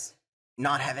 let's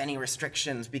not have any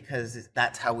restrictions because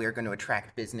that's how we're going to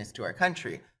attract business to our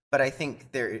country. But I think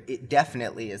it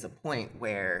definitely is a point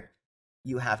where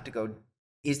you have to go,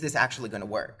 is this actually going to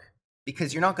work?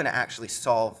 Because you're not going to actually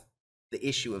solve the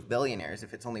issue of billionaires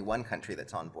if it's only one country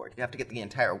that's on board. You have to get the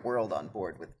entire world on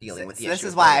board with dealing with the issue. This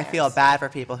is why I feel bad for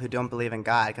people who don't believe in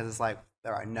God, because it's like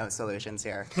there are no solutions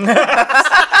here.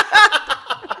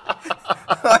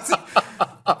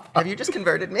 Have you just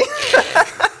converted me?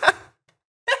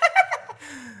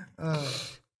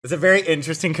 It's a very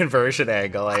interesting conversion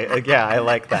angle. I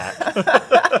like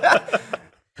that.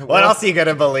 What else are you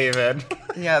gonna believe in?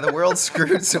 Yeah, the world's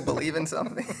screwed, so believe in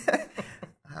something.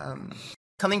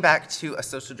 Coming back to a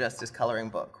social justice coloring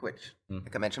book, which,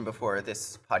 like I mentioned before,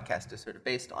 this podcast is sort of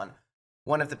based on,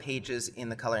 one of the pages in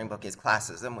the coloring book is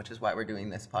classism, which is why we're doing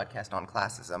this podcast on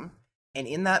classism. And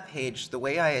in that page, the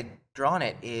way I had drawn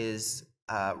it is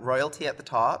royalty at the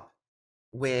top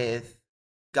with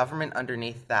government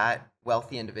underneath that,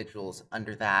 wealthy individuals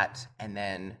under that, and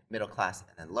then middle class and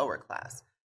then lower class.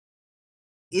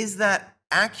 Is that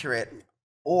accurate,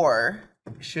 or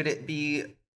should it be,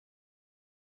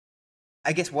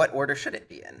 I guess, what order should it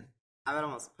be in? I would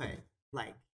almost put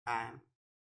like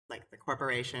the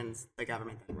corporations, the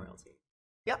government, and royalty.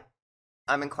 Yep.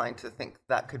 I'm inclined to think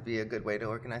that could be a good way to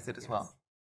organize it as well.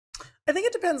 I think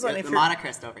it depends on if the you're...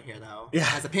 monocrist over here, though,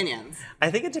 has opinions.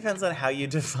 I think it depends on how you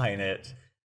define it.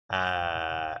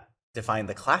 Define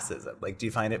the classism. Like, do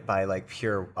you find it by like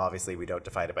pure? Obviously, we don't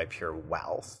define it by pure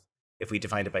wealth. If we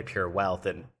defined it by pure wealth,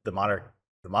 then the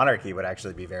monarchy would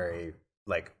actually be very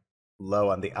like low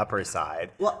on the upper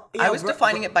side. Well, I was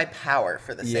defining it by power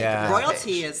for the sake of this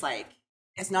royalty page. is like,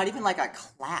 it's not even like a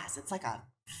class; it's like a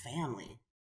family.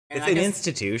 And it's an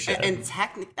institution. And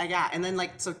technically, and then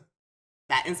like so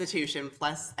that institution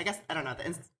plus, I guess, I don't know,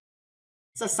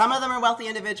 so some of them are wealthy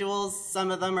individuals,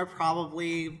 some of them are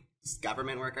probably just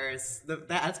government workers.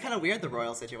 That's kind of weird, the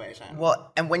royal situation.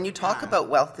 Well, and when you talk about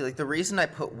wealthy, like the reason I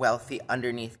put wealthy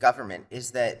underneath government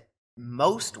is that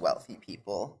most wealthy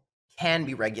people can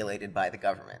be regulated by the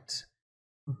government.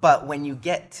 But when you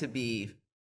get to be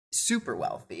super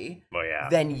wealthy,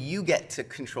 then you get to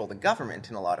control the government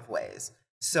in a lot of ways.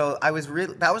 So that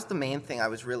was the main thing I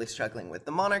was really struggling with.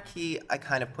 The monarchy, I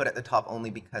kind of put at the top only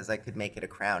because I could make it a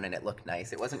crown and it looked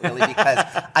nice. It wasn't really because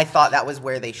I thought that was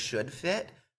where they should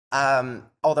fit.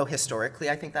 Although historically,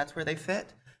 I think that's where they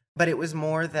fit. But it was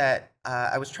more that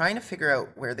I was trying to figure out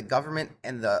where the government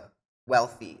and the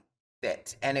wealthy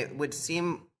fit. And it would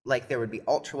seem like there would be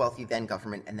ultra wealthy, then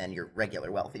government, and then your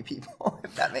regular wealthy people,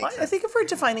 if that makes sense. I think if we're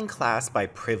defining class by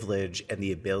privilege and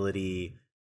the ability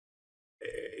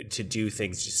to do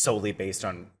things just solely based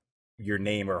on your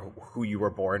name or who you were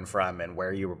born from and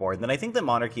where you were born, then I think the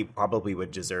monarchy probably would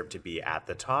deserve to be at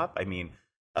the top. I mean,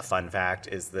 a fun fact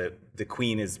is that the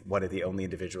Queen is one of the only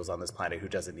individuals on this planet who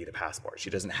doesn't need a passport. She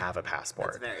doesn't have a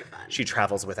passport. That's very fun. She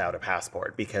travels without a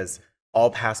passport because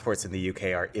all passports in the UK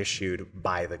are issued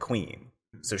by the Queen.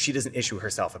 So she doesn't issue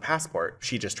herself a passport.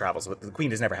 She just travels with the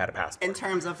queen has never had a passport. In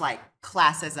terms of like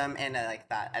classism and like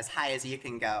that, as high as you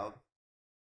can go,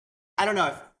 I don't know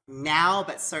if now,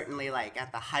 but certainly like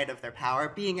at the height of their power,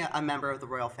 being a member of the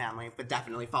royal family would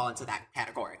definitely fall into that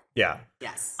category. Yeah.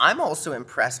 Yes. I'm also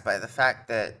impressed by the fact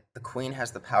that the queen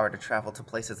has the power to travel to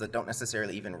places that don't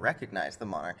necessarily even recognize the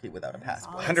monarchy without a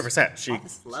passport. 100%. She,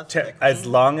 this love for the queen. as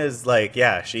long as like,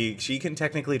 yeah, she can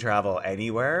technically travel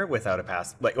anywhere without a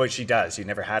passport. Like, what she does, she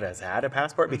never has had a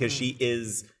passport because she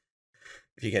is.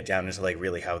 If you get down into like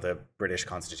really how the British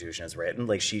Constitution is written,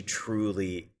 like she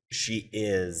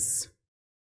is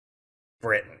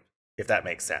Britain, if that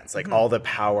makes sense. Like all the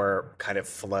power kind of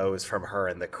flows from her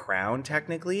and the crown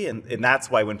technically. And that's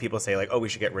why when people say like, oh, we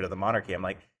should get rid of the monarchy, I'm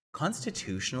like,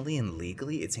 constitutionally and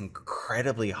legally, it's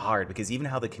incredibly hard because even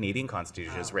how the Canadian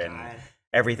Constitution is written,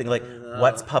 everything like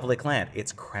what's public land?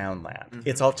 It's crown land.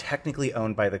 It's all technically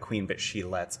owned by the queen, but she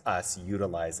lets us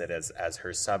utilize it as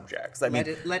her subjects. I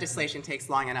mean, legislation takes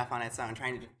long enough on its own.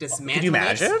 Trying to dismantle could you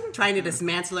imagine? Trying to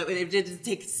dismantle it did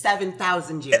take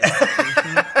 7,000 years.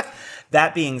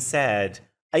 That being said,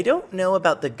 I don't know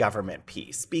about the government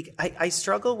piece. I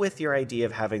struggle with your idea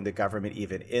of having the government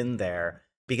even in there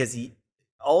because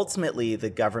ultimately the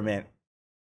government,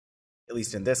 at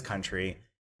least in this country,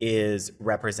 is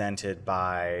represented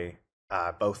by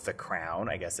both the crown,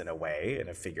 I guess in a way, in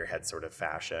a figurehead sort of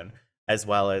fashion, as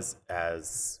well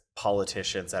as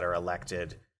politicians that are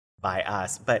elected by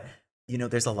us. But you know,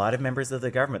 there's a lot of members of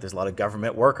the government. There's a lot of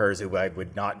government workers who I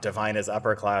would not define as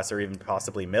upper class or even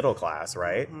possibly middle class,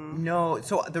 right? No,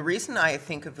 so the reason I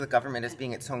think of the government as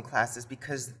being its own class is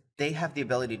because they have the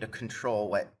ability to control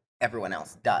what everyone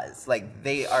else does. Like,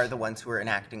 they are the ones who are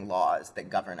enacting laws that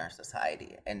govern our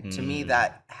society. And to me,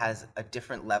 that has a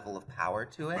different level of power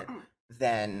to it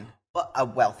than a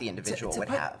wealthy individual would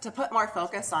have. To put more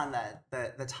focus on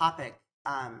the topic,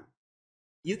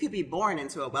 you could be born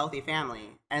into a wealthy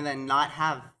family and then not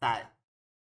have that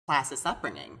classist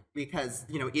upbringing because,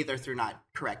 you know, either through not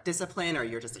correct discipline or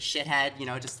you're just a shithead, you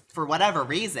know, just for whatever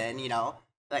reason, you know,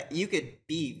 like you could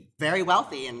be very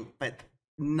wealthy but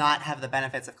not have the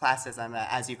benefits of classism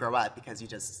as you grow up because you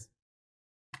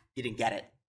didn't get it.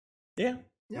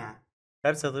 Yeah.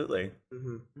 Absolutely.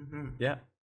 Yeah,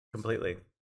 completely.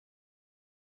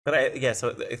 But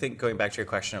so I think going back to your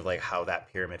question of like how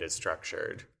that pyramid is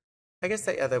structured, I guess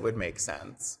that would make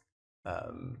sense.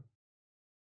 And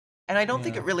I don't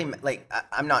think it really, like,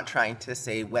 I'm not trying to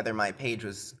say whether my page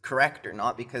was correct or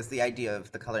not, because the idea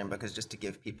of the coloring book is just to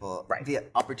give people the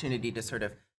opportunity to sort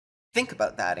of think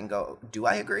about that and go, do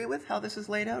I agree with how this is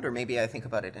laid out? Or maybe I think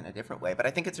about it in a different way. But I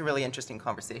think it's a really interesting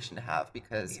conversation to have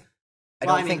because I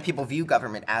don't think people view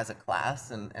government as a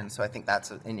class. And so I think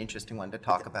that's an interesting one to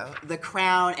talk about. The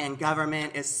crown and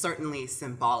government is certainly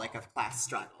symbolic of class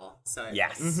struggle. So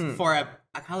yes. For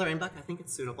a coloring book, I think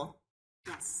it's suitable.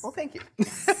 Yes. Well, thank you.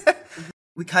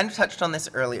 We kind of touched on this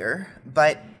earlier,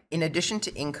 but in addition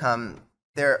to income,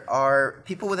 there are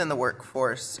people within the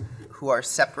workforce who are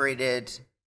separated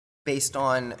based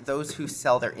on those who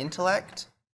sell their intellect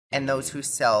and those who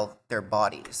sell their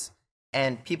bodies.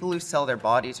 And people who sell their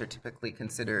bodies are typically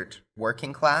considered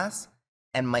working class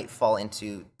and might fall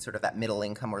into sort of that middle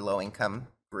income or low income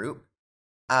group.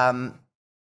 But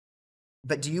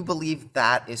do you believe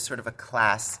that is sort of a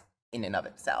class in and of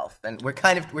itself? And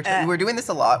we're doing this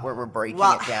a lot where we're breaking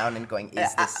it down and going,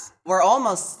 is this? We're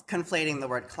almost conflating the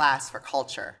word class for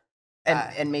culture.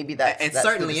 And maybe that's it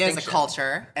certainly is a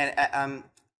culture. And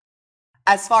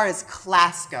as far as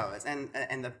class goes and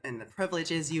the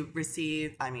privileges you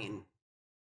receive, I mean,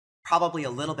 probably a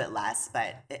little bit less,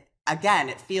 but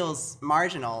it feels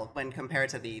marginal when compared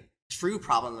to the true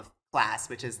problem of class,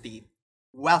 which is the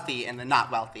wealthy and the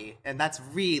not wealthy. And that's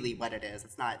really what it is.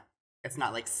 It's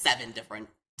not like 7 different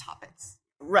topics.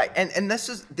 Right. And this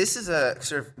is a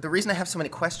sort of the reason I have so many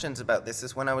questions about this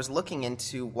is when I was looking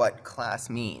into what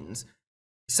class means,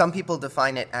 some people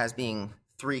define it as being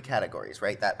 3 categories,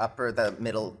 right? That upper, the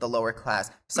middle, the lower class.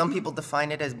 Some people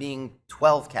define it as being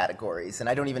 12 categories, and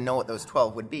I don't even know what those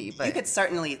 12 would be. But you could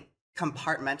certainly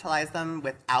compartmentalize them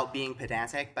without being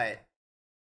pedantic, but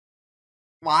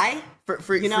why?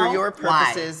 For your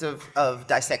purposes of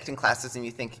dissecting classism,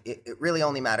 you think it really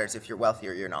only matters if you're wealthy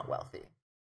or you're not wealthy?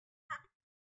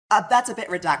 That's a bit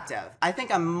reductive. I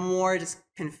think I'm more just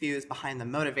confused behind the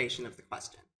motivation of the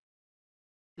question.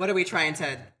 What are we trying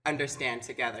to understand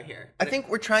together here? I think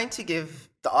we're trying to give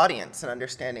the audience an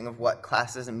understanding of what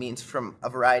classism means from a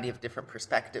variety of different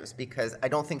perspectives, because I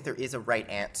don't think there is a right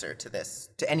answer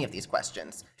to any of these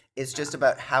questions. It's just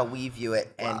about how we view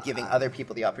it and giving other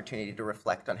people the opportunity to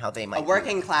reflect on how they might. A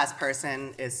working class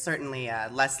person is certainly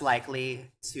less likely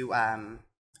to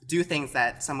do things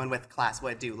that someone with class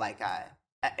would do, like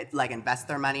invest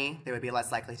their money. They would be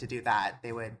less likely to do that.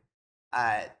 They would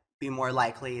be more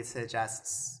likely to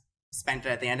just spend it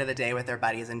at the end of the day with their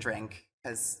buddies and drink,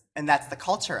 and that's the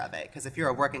culture of it. Because if you're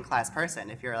a working class person,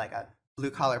 if you're like a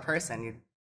blue collar person, you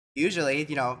usually,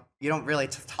 you don't really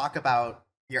talk about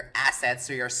your assets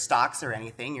or your stocks or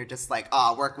anything. You're just like,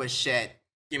 oh, work was shit.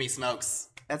 Give me smokes.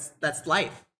 That's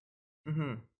life.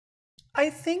 Mm-hmm. I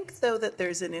think, though, that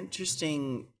there's an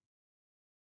interesting,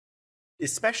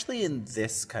 especially in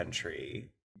this country,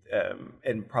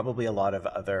 and probably a lot of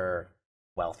other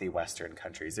wealthy Western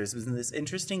countries, there's been this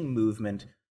interesting movement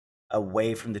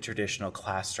away from the traditional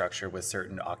class structure with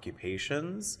certain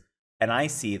occupations. And I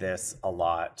see this a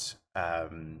lot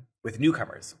with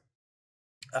newcomers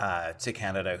to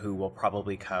Canada who will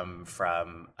probably come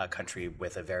from a country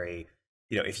with a very,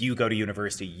 if you go to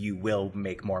university, you will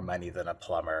make more money than a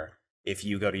plumber. If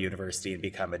you go to university and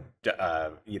become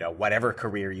whatever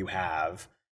career you have,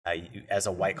 as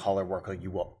a white collar worker, you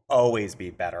will always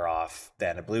be better off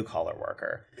than a blue collar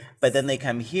worker. Yes. But then they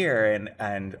come here,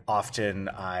 and often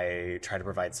I try to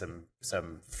provide some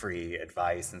free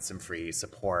advice and some free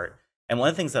support. And one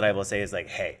of the things that I will say is like,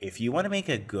 hey, if you want to make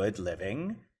a good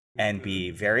living and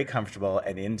be very comfortable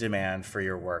and in demand for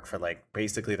your work for like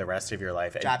basically the rest of your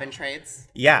life. Job and trades?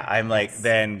 Yeah, I'm like,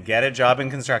 then get a job in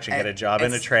construction, get a job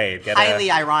in a trade.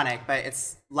 Highly ironic, but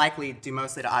it's likely due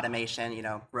mostly to automation,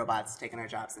 robots taking our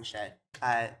jobs and shit.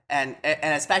 And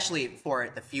especially for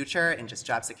the future and just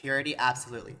job security,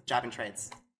 absolutely, job and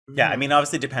trades. Yeah, I mean,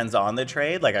 obviously it depends on the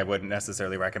trade. Like, I wouldn't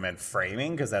necessarily recommend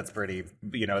framing because that's pretty,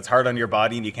 it's hard on your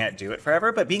body and you can't do it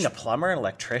forever. But being a plumber, an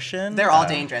electrician... They're all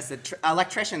dangerous.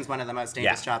 Electrician's one of the most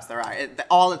dangerous jobs there are.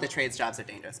 All of the trades jobs are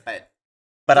dangerous, but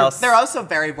they're also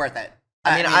very worth it.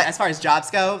 I mean, as far as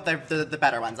jobs go, they're the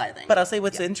better ones, I think. But I'll say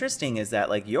what's interesting is that,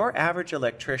 like, your average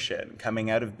electrician coming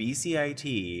out of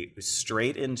BCIT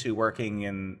straight into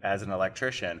working as an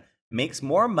electrician makes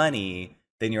more money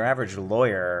than your average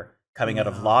lawyer coming out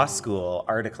of law school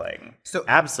articling. So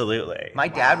absolutely. My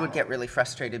dad would get really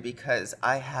frustrated because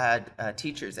I had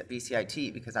teachers at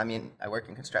BCIT because I work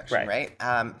in construction, right?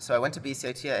 So I went to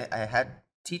BCIT. I had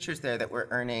teachers there that were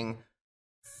earning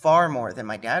far more than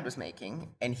my dad was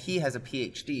making, and he has a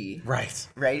PhD.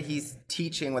 Right? He's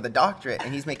teaching with a doctorate,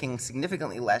 and he's making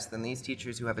significantly less than these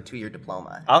teachers who have a 2-year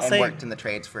diploma and worked in the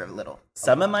trades for a little.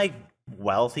 Some of my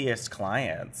wealthiest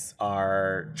clients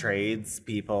are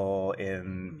tradespeople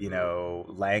in,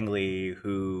 Langley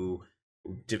who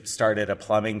started a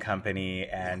plumbing company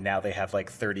and now they have like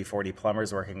 30, 40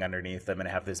 plumbers working underneath them and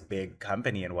have this big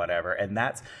company and whatever. And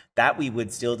that we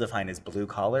would still define as blue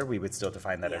collar. We would still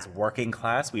define that as working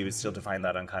class. We would still define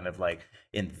that on kind of like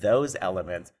in those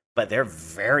elements, but they're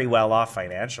very well off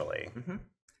financially. Mm-hmm.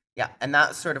 Yeah. And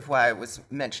that's sort of why I was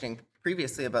mentioning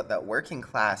previously about that working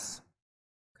class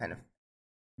kind of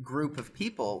group of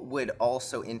people would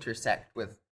also intersect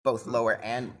with both lower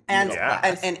and middle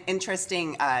class. An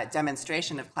interesting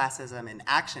demonstration of classism in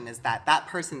action is that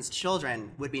person's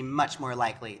children would be much more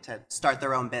likely to start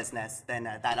their own business than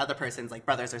that other person's like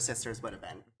brothers or sisters would have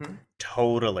been. Mm-hmm.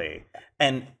 Totally.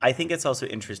 And I think it's also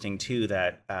interesting too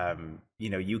that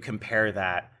you compare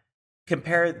that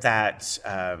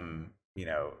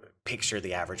picture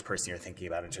the average person you're thinking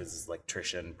about in terms of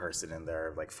electrician person in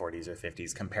their like 40s or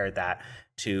 50s, compared that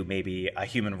to maybe a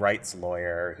human rights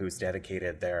lawyer who's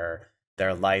dedicated their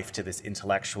life to this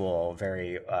intellectual,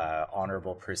 very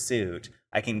honorable pursuit.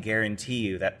 I can guarantee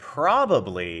you that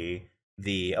probably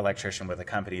the electrician with a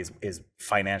company is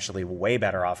financially way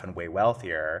better off and way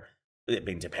wealthier.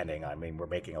 Depending on, we're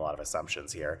making a lot of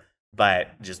assumptions here,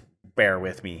 but just bear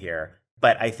with me here.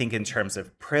 But I think in terms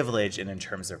of privilege and in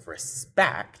terms of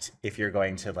respect, if you're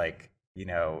going to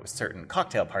certain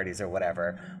cocktail parties or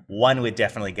whatever, one would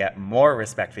definitely get more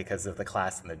respect because of the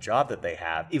class and the job that they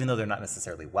have, even though they're not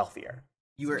necessarily wealthier.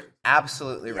 You were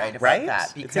absolutely right about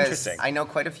that. Because it's interesting. I know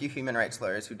quite a few human rights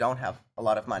lawyers who don't have a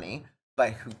lot of money,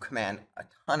 but who command a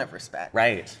ton of respect.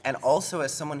 Right. And also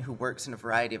as someone who works in a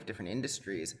variety of different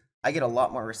industries, I get a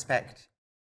lot more respect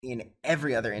in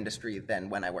every other industry than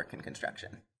when I work in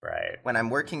construction. Right. When I'm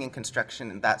working in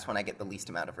construction, that's when I get the least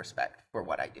amount of respect for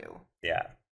what I do. Yeah.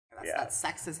 That's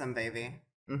sexism, baby.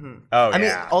 Mm-hmm. Oh, I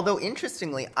mean, although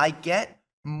interestingly, I get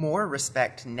more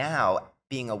respect now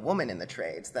being a woman in the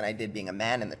trades than I did being a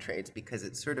man in the trades, because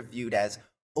it's sort of viewed as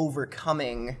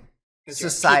overcoming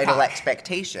societal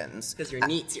expectations. Because you're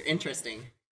neat, you're interesting.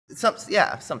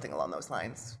 Something along those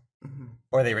lines. Mm-hmm.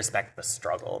 Or they respect the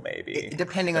struggle, maybe.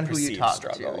 Depending on who you talk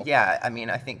to. Yeah,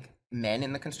 I think men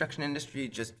in the construction industry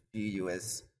just view you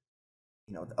as,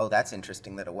 oh, that's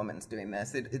interesting that a woman's doing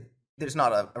this. There's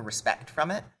not a respect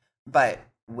from it. But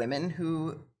women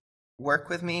who work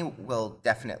with me will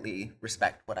definitely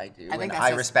respect what I do, I think and that I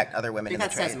says- respect other women I think in that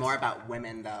the trades. says more about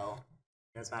women, though,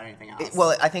 than about anything else.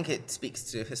 Well, I think it speaks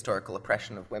to historical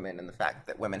oppression of women and the fact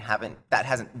that women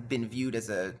hasn't been viewed as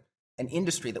an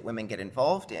industry that women get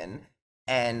involved in.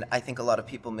 And I think a lot of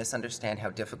people misunderstand how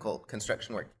difficult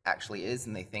construction work actually is,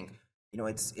 and they think,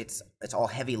 it's all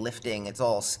heavy lifting, it's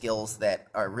all skills that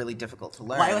are really difficult to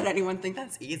learn. Why would anyone think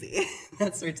that's easy?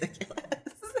 That's ridiculous.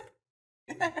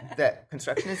 That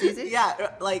construction is easy?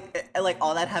 Yeah, like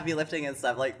all that heavy lifting and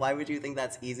stuff. Like, why would you think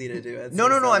that's easy to do? It's No.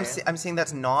 so I'm silly. saying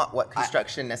that's not what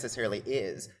construction necessarily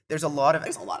is. There's a lot of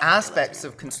There's a lot of aspects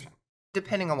heavy of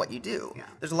depending on what you do. Yeah.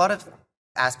 There's a lot of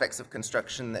aspects of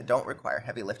construction that don't require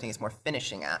heavy lifting. It's more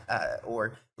finishing,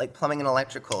 or like plumbing and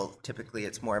electrical. Typically,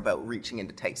 it's more about reaching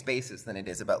into tight spaces than it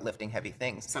is about lifting heavy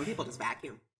things. Some people just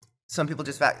vacuum. Some people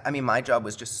just my job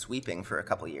was just sweeping for a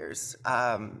couple years,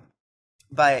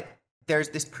 but there's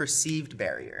this perceived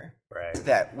barrier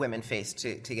that women face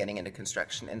to getting into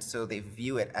construction, and so they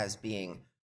view it as being,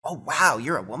 oh wow,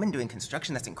 you're a woman doing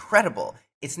construction, that's incredible.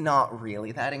 It's not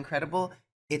really that incredible.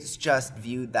 It's just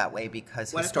viewed that way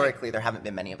because historically there haven't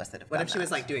been many of us that have done that. What if she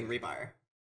was like doing rebar?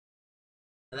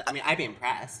 I mean, I'd be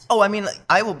impressed. Oh, I mean,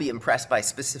 I will be impressed by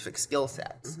specific skill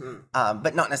sets,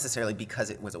 but not necessarily because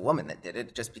it was a woman that did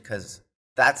it, just because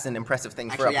that's an impressive thing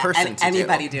for a person to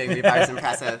anybody do. doing rebar is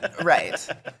impressive. Right.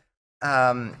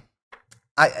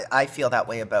 I feel that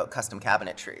way about custom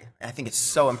cabinetry. I think it's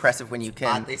so impressive when you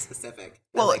can. Oddly specific.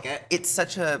 Well, I like it. it's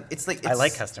like I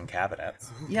like custom cabinets.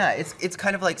 Yeah, it's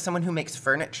kind of like someone who makes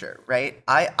furniture, right?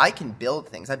 I can build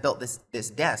things. I built this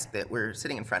desk that we're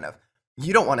sitting in front of.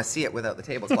 You don't want to see it without the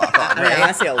tablecloth on, I mean, right?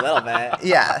 I see a little bit.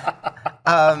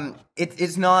 Yeah.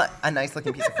 It's not a nice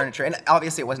looking piece of furniture, and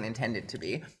obviously it wasn't intended to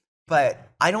be.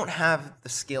 But I don't have the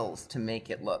skills to make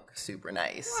it look super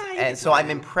nice. Right, And so I'm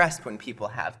impressed when people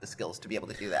have the skills to be able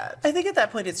to do that. I think at that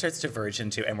point it starts to verge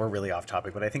into, and we're really off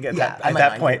topic, but I think at Yeah, that, I at might that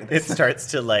mind point doing it this.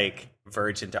 starts to like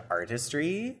verge into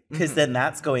artistry, because then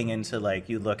that's going into like,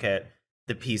 you look at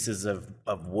the pieces of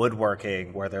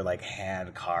woodworking where they're like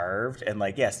hand carved, and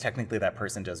like, yes, technically that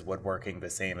person does woodworking the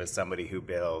same as somebody who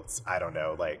builds, I don't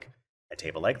know, like a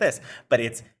table like this, but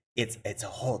it's a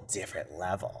whole different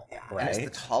level, And right? it's the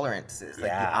tolerances, like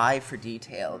Yeah. the eye for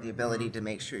detail, the ability to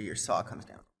make sure your saw comes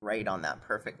down right on that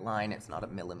perfect line. It's not a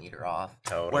millimeter off.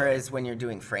 Totally. Whereas when you're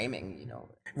doing framing,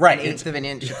 Right. an eighth of an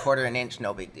inch, a quarter of an inch,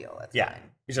 no big deal. That's Yeah, fine.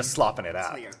 you're just slopping it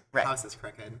out. So your Right. house is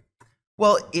crooked.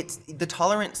 Well, it's the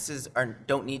tolerances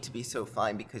don't need to be so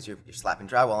fine because you're slapping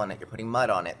drywall on it, you're putting mud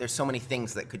on it. There's so many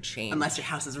things that could change. Unless your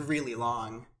house is really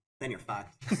long, then you're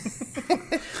fucked.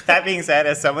 That being said,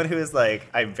 as someone who is like,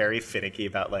 I'm very finicky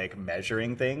about like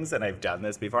measuring things, and I've done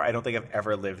this before. I don't think I've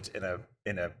ever lived in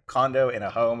a condo, in a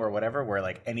home, or whatever, where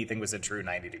like anything was a true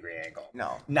 90-degree angle.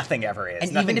 No. Nothing ever is.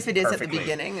 And even Nothing's if it is at the perfectly-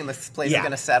 beginning and this place is Yeah.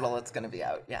 going to settle, it's going to be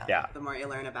out. Yeah. Yeah, The more you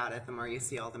learn about it, the more you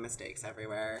see all the mistakes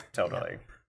everywhere. totally.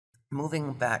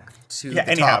 Moving back to Yeah,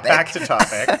 the anyhow, topic. back to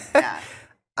topic.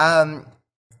 Yeah.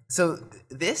 So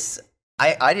this,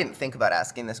 I didn't think about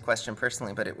asking this question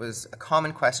personally, but it was a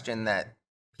common question that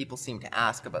people seem to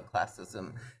ask about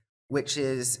classism, which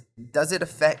is, does it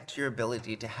affect your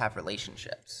ability to have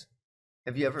relationships?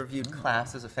 Have you ever viewed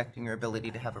class as affecting your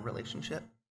ability to have a relationship?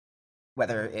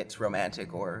 Whether it's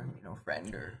romantic or,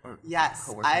 friend or Yes,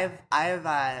 coworker?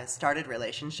 I've started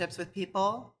relationships with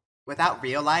people without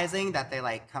realizing that they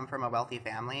like come from a wealthy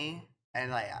family,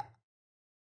 and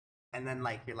then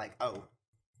like you're like, oh,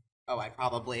 I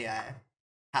probably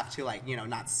have to like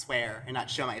not swear and not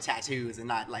show my tattoos and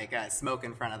not like smoke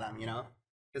in front of them,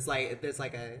 because like there's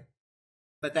like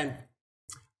but then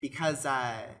because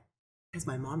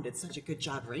my mom did such a good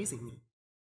job raising me,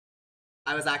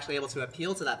 I was actually able to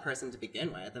appeal to that person to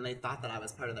begin with, and they thought that I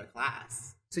was part of their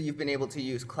class. So you've been able to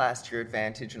use class to your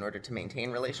advantage in order to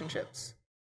maintain relationships?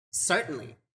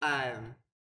 Certainly.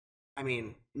 I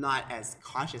mean, not as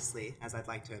consciously as I'd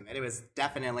like to admit. It was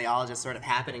definitely all just sort of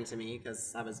happening to me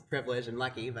because I was privileged and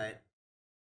lucky, but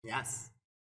yes.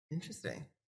 Interesting.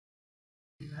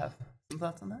 Do you have some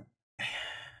thoughts on that?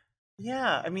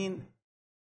 Yeah, I mean,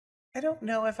 I don't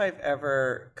know if I've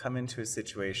ever come into a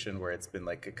situation where it's been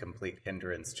like a complete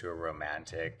hindrance to a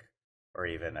romantic or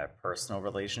even a personal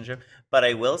relationship, but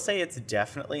I will say it's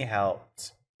definitely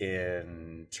helped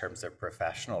in terms of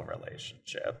professional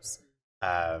relationships.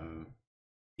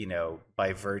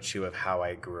 By virtue of how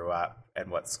I grew up and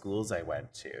what schools I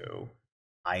went to,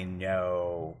 I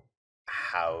know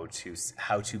how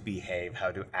to behave,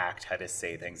 how to act, how to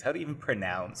say things, how to even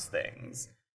pronounce things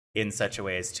in such a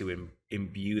way as to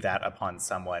imbue that upon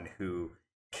someone who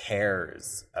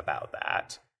cares about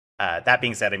that. That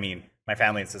being said, I mean, my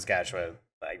family in Saskatchewan,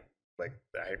 like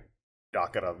I'm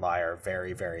not gonna lie, are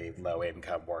very, very low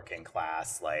income, working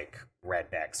class, like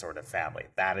redneck sort of family.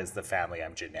 That is the family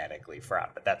I'm genetically from,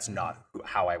 but that's not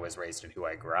how I was raised and who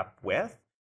I grew up with.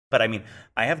 But I mean,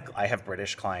 I have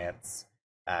British clients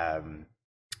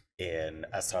in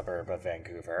a suburb of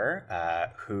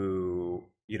Vancouver who,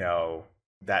 you know,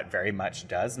 that very much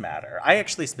does matter. I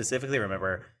actually specifically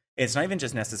remember it's not even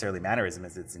just necessarily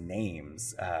mannerisms, it's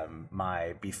names.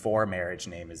 My before marriage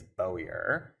name is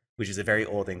Bowyer, which is a very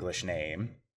old English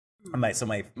name. My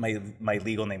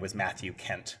legal name was Matthew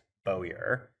Kent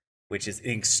Bowyer, which is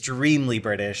an extremely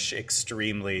British,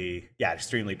 extremely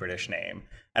British name.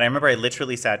 And I remember I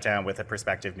literally sat down with a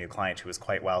prospective new client who was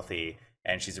quite wealthy,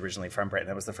 and she's originally from Britain.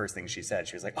 That was the first thing she said.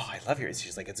 She was like, "Oh, I love yours."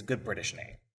 She's like, "It's a good British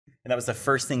name." And that was the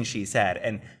first thing she said.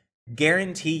 And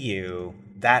guarantee you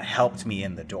that helped me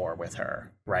in the door with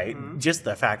her, right? Mm-hmm. Just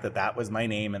the fact that that was my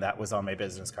name and that was on my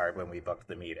business card when we booked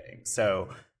the meeting. So,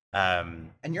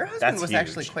 and your husband was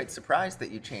actually quite surprised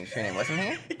that you changed your name, wasn't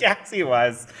he? Yes, he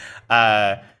was.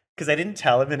 Because I didn't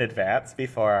tell him in advance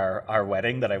before our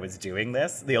wedding that I was doing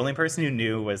this. The only person who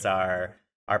knew was our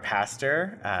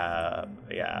pastor,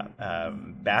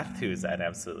 Beth, who's an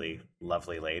absolutely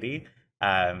lovely lady.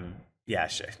 I'm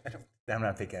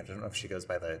not thinking, I don't know if she goes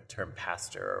by the term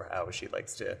pastor or how she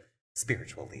likes to,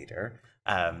 spiritual leader.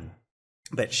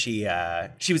 But she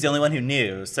was the only one who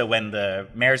knew. So when the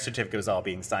marriage certificate was all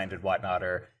being signed and whatnot,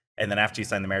 and then after you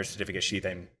signed the marriage certificate, she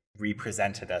then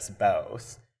represented us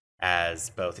both as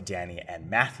both Danny and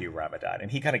Matthew Ramadan. And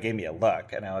he kind of gave me a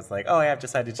look, and I was like, "Oh, I've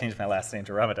decided to change my last name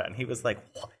to Ramadan." He was like,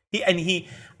 "What?" I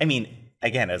mean,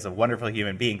 again, as a wonderful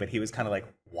human being, but he was kind of like,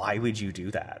 "Why would you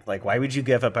do that? Like, why would you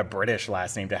give up a British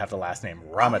last name to have the last name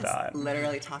Ramadan?" I was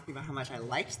literally talking about how much I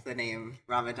liked the name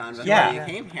Ramadan before you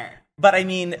came here. But I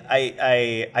mean,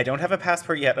 I don't have a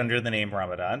passport yet under the name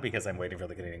Ramadan because I'm waiting for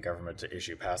the Canadian government to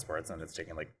issue passports, and it's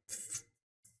taking like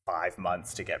 5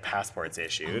 months to get passports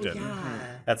issued, and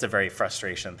that's a very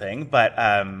frustration thing. But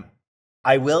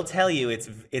I will tell you,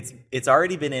 it's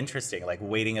already been interesting, like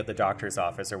waiting at the doctor's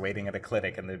office or waiting at a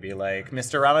clinic, and they'd be like,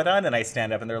 "Mr. Ramadan," and I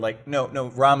stand up, and they're like, "No,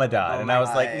 Ramadan," and I was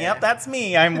like, "Yep, that's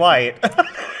me. I'm white."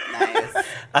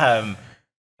 Nice.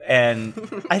 And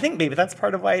I think maybe that's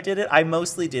part of why I did it. I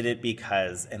mostly did it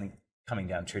because, and coming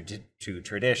down to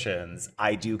traditions,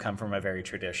 I do come from a very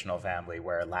traditional family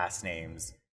where last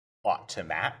names ought to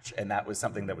match, and that was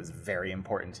something that was very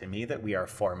important to me, that we are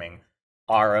forming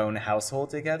our own household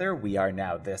together. We are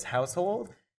now this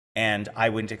household, and I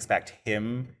wouldn't expect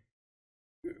him,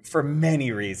 for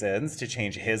many reasons, to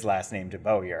change his last name to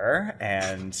Bowyer,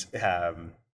 and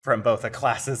from both a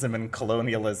classism and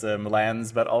colonialism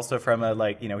lens, but also from a,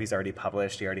 like, you know, he's already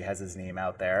published, he already has his name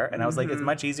out there, and I was like, it's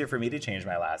much easier for me to change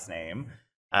my last name.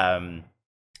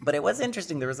 But it was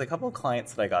interesting. There was a couple of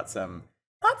clients that I got some,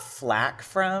 not flack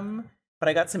from, but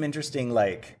I got some interesting,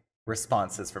 like,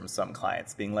 responses from some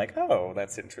clients being like, "Oh,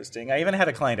 that's interesting." I even had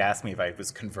a client ask me if I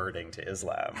was converting to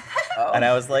Islam. And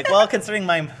I was like, well, considering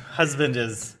my husband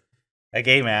is a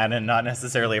gay man and not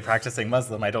necessarily a practicing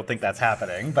Muslim, I don't think that's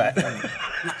happening, but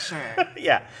Not sure.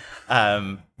 Yeah.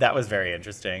 That was very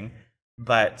interesting.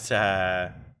 But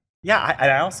I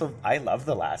love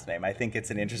the last name. I think it's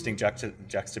an interesting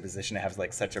juxtaposition to have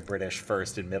like such a British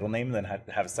first and middle name, than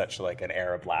have such like an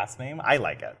Arab last name. I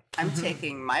like it. I'm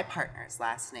taking my partner's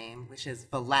last name, which is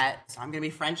Villette, so I'm gonna be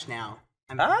French now.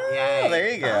 There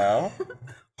you go.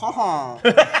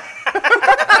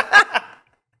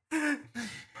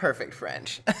 Perfect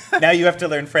French. Now you have to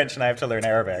learn French and I have to learn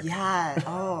Arabic. Yeah.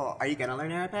 Oh, are you gonna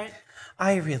learn Arabic?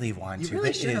 I really want to. You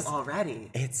really should have already.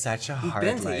 It's such a hard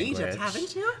language. language. You've been to Egypt,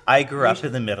 haven't you? I grew up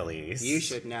in the Middle East. You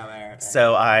should know Arabic.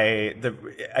 So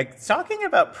talking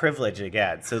about privilege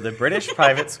again. So the British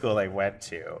private school I went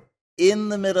to in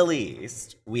the Middle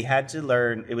East, we had to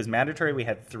learn. It was mandatory. We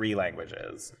had 3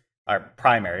 languages. Our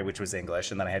primary, which was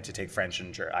English, and then I had to take French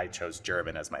and I chose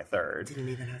German as my third. Didn't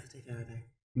even have to take Arabic.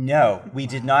 No, we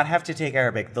did not have to take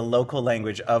Arabic, the local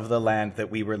language of the land that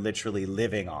we were literally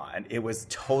living on. It was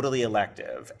totally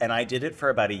elective. And I did it for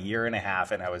about a year and a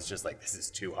half, and I was just like, this is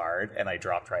too hard, and I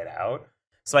dropped right out.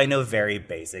 So I know very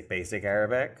basic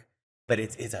Arabic, but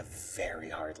it's a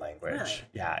very hard language. Really?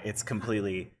 Yeah, it's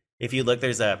completely... If you look,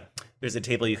 there's a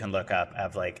table you can look up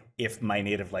of like, if my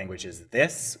native language is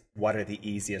this, what are the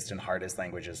easiest and hardest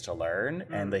languages to learn?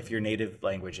 And if your native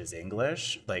language is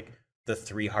English, like... the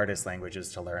 3 hardest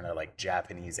languages to learn are like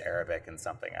Japanese, Arabic, and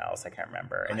something else. I can't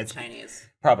remember. And it's Chinese.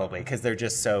 Probably because they're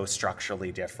just so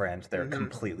structurally different. They're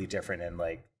completely different in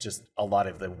like just a lot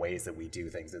of the ways that we do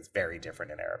things. It's very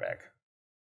different in Arabic.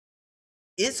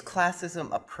 Is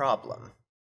classism a problem?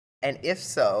 And if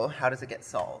so, how does it get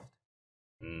solved?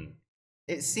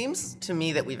 It seems to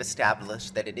me that we've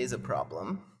established that it is a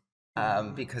problem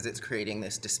because it's creating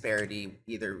this disparity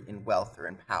either in wealth or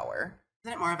in power.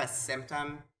 Isn't it more of a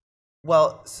symptom?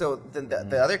 Well, so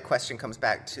the other question comes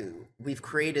back to, we've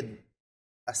created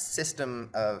a system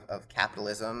of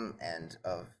capitalism and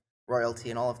of royalty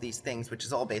and all of these things, which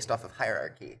is all based off of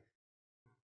hierarchy.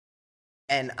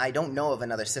 And I don't know of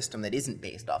another system that isn't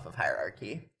based off of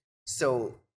hierarchy.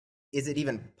 So is it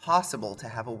even possible to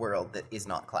have a world that is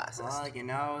not classist? Well, you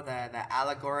know, the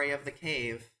allegory of the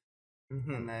cave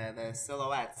and the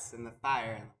silhouettes and the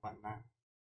fire and whatnot.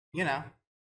 You know.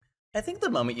 I think the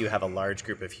moment you have a large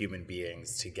group of human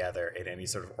beings together in any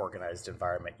sort of organized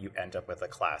environment, you end up with a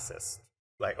classist,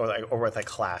 or with a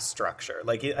class structure.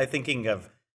 Like, I'm thinking of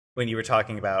when you were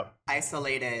talking about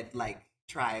isolated, like,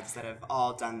 tribes that have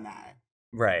all done that.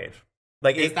 Right.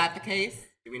 Like, is that the case?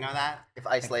 Do we know that? If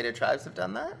isolated tribes have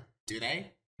done that? Do they?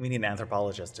 We need an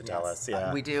anthropologist to tell us.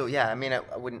 Yeah, we do. Yeah, I mean,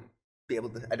 I wouldn't be able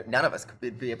to. None of us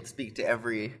could be able to speak to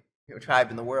every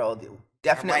tribe in the world.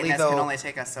 Definitely, our though, can only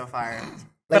take us so far.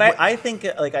 But I think,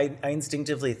 like, I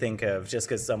instinctively think of, just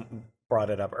because some brought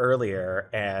it up earlier,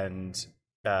 and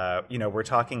you know, we're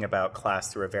talking about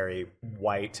class through a very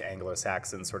white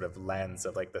Anglo-Saxon sort of lens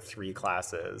of like the three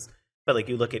classes. But like,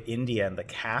 you look at India and the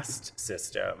caste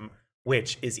system,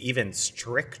 which is even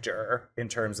stricter in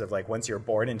terms of like, once you're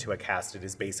born into a caste, it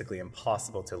is basically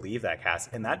impossible to leave that caste.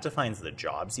 And that defines the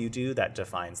jobs you do. That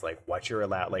defines like what you're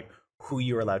allowed, like who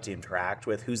you're allowed to interact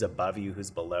with, who's above you, who's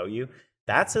below you.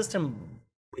 That system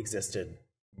existed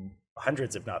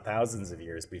hundreds, if not thousands of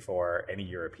years before any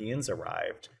Europeans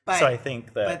arrived. So I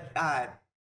think that... But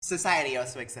society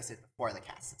also existed before the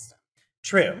caste system.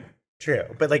 True.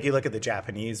 But like, you look at the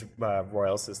Japanese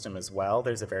royal system as well.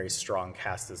 There's a very strong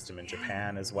caste system in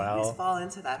Japan as well. We always fall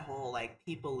into that whole like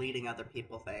people leading other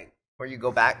people thing. Or you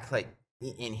go back like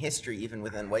in history, even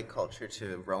within white culture,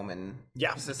 to Roman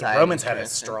society. The Romans had a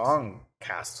strong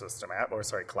caste system,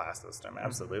 class system.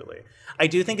 Absolutely. I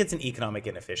do think it's an economic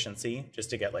inefficiency,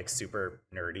 just to get like super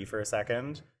nerdy for a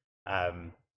second.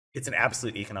 It's an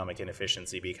absolute economic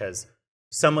inefficiency because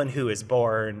someone who is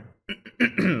born,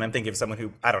 I'm thinking of someone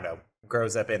who, I don't know,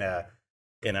 grows up in a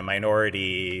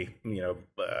minority, you know,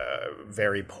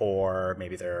 very poor.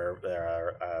 Maybe they're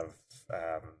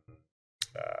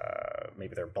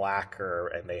black,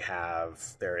 and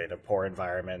they're in a poor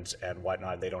environment and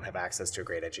whatnot. They don't have access to a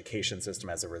great education system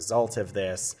as a result of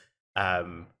this,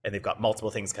 and they've got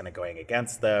multiple things kind of going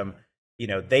against them. You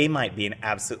know, they might be an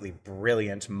absolutely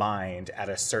brilliant mind at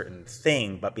a certain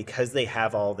thing, but because they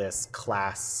have all this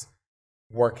class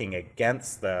working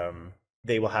against them,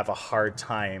 they will have a hard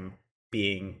time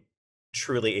being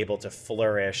truly able to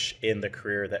flourish in the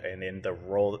career and in the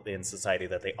role in society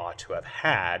that they ought to have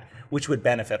had, which would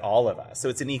benefit all of us. So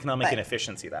it's an economic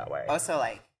inefficiency that way. Also,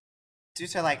 like, due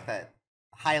to like the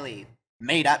highly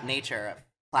made up nature of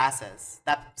classes,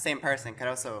 that same person could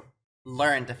also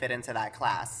learn to fit into that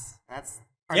class. That's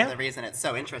part of the reason it's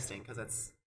so interesting,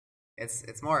 because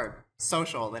it's more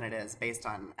social than it is based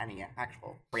on any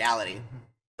actual reality.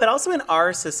 But also in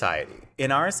our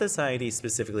society,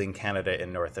 specifically in Canada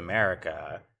and North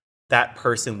America, that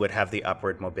person would have the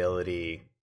upward mobility,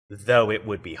 though it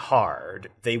would be hard.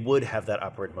 They would have that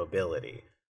upward mobility.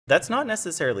 That's not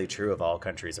necessarily true of all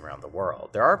countries around the world.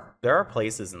 There are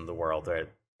places in the world where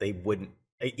they wouldn't,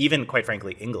 even quite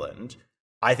frankly, England.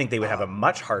 I think they would have a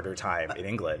much harder time in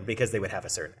England because they would have a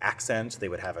certain accent, they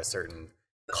would have a certain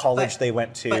college they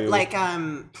went to. But like,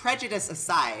 prejudice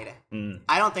aside,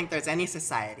 I don't think there's any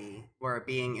society where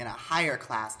being in a higher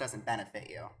class doesn't benefit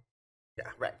you. Yeah,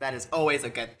 right. That is always a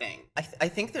good thing. I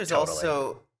think there's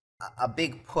also a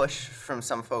big push from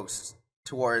some folks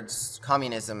towards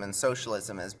communism and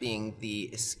socialism as being the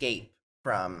escape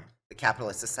from the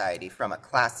capitalist society, from a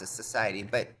classist society,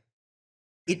 but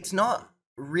it's not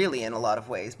really in a lot of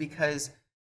ways, because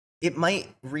it might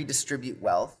redistribute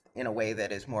wealth in a way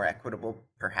that is more equitable,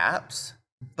 perhaps,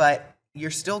 but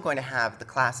you're still going to have the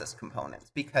classist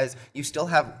components, because you still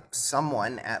have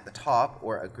someone at the top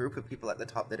or a group of people at the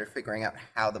top that are figuring out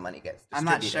how the money gets distributed. I'm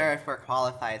not sure if we're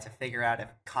qualified to figure out if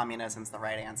communism's the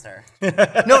right answer.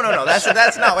 No,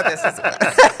 that's not what this is about.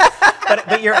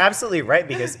 But you're absolutely right,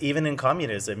 because even in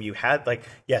communism, you had like,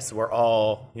 yes, we're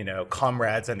all, you know,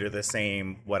 comrades under the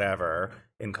same whatever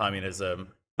in communism,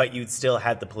 but you still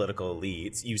had the political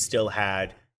elites. You still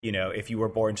had, you know, if you were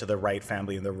born to the right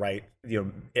family and the right,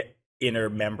 you know, inner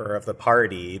member of the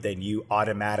party, then you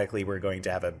automatically were going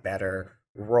to have a better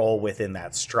role within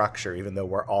that structure, even though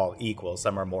we're all equal.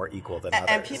 Some are more equal than others.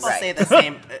 And people say the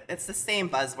same, it's the same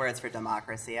buzzwords for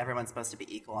democracy. Everyone's supposed to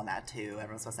be equal in that too.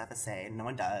 Everyone's supposed to have a say. No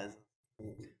one does.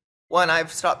 Well, and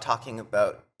I've stopped talking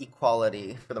about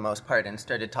equality for the most part and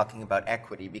started talking about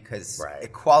equity, because Right.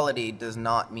 equality does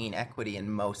not mean equity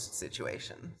in most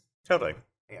situations. Totally.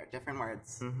 They are different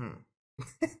words.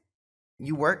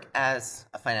 You work as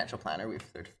a financial planner. We've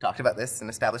sort of talked about this and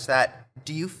established that.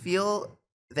 Do you feel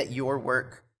that your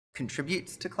work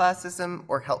contributes to classism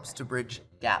or helps to bridge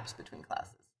gaps between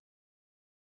classes?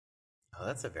 Oh,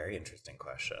 that's a very interesting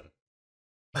question.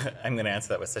 I'm going to answer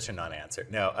that with such a non-answer.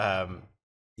 No,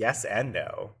 yes and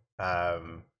no.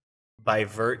 By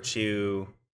virtue,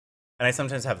 and I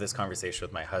sometimes have this conversation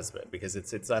with my husband because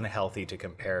it's unhealthy to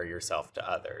compare yourself to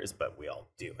others, but we all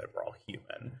do it. We're all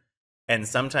human. And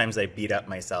sometimes I beat up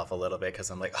myself a little bit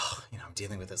because I'm like, oh, I'm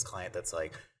dealing with this client that's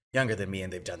like younger than me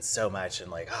and they've done so much,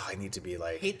 and like, oh, I need to be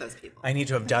like, I hate those people. I need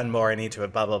to have done more. I need to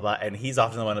have blah, blah, blah. And he's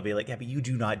often the one to be like, yeah, but you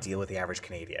do not deal with the average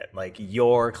Canadian. Like,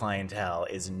 your clientele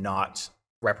is not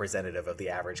representative of the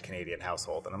average Canadian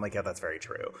household. And I'm like, yeah, that's very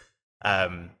true.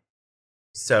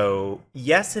 So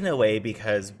yes, in a way,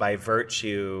 because by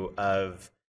virtue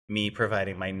of me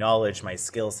providing my knowledge, my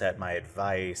skill set, my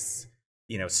advice,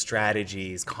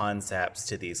 strategies, concepts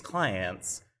to these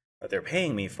clients that they're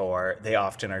paying me for, they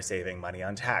often are saving money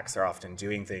on tax. They're often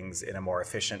doing things in a more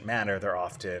efficient manner. They're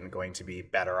often going to be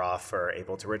better off or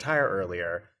able to retire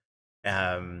earlier.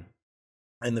 And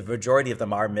the majority of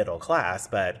them are middle class,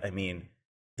 but I mean,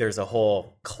 there's a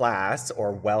whole class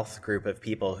or wealth group of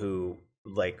people who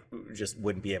like just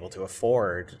wouldn't be able to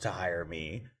afford to hire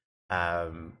me.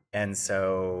 And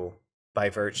so by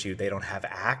virtue, they don't have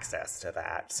access to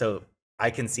that. So I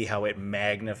can see how it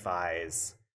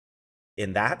magnifies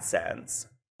in that sense.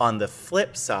 On the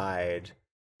flip side,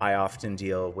 I often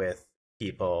deal with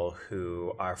people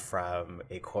who are from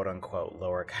a quote unquote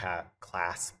lower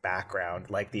class background,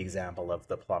 like the example of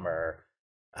the plumber,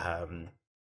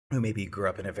 who maybe grew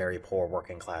up in a very poor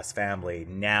working class family,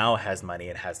 now has money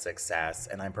and has success,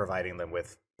 and I'm providing them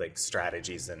with like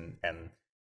strategies and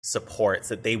supports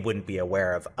that they wouldn't be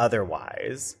aware of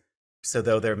otherwise. So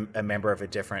though they're a member of a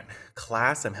different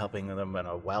class, I'm helping them in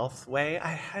a wealth way.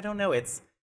 I don't know.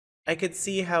 I could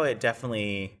see how it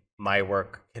definitely, my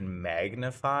work can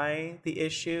magnify the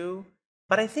issue,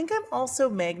 but I think I'm also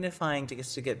magnifying,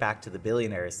 just to get back to the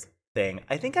billionaires thing,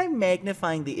 I think I'm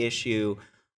magnifying the issue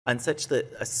on such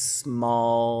a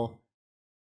small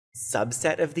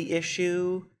subset of the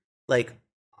issue. Like,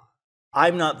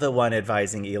 I'm not the one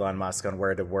advising Elon Musk on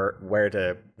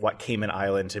what Cayman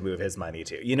Island to move his money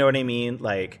to. You know what I mean?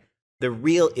 Like, the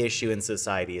real issue in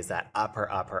society is that upper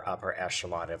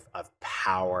echelon of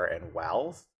power and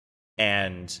wealth.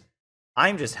 And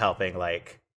I'm just helping,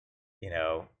 like,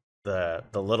 the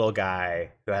little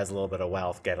guy who has a little bit of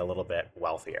wealth get a little bit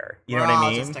wealthier. You know what I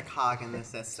mean? We're all just a cog in the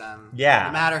system. Yeah.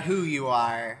 No matter who you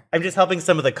are. I'm just helping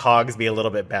some of the cogs be a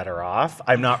little bit better off.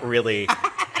 I'm not really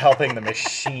helping the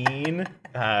machine,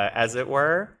 as it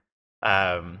were.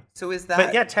 So is that...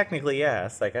 But yeah, technically,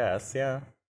 yes, I guess, yeah.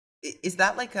 Is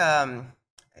that like,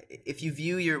 if you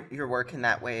view your work in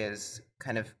that way as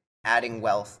kind of adding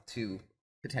wealth to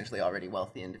potentially already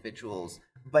wealthy individuals,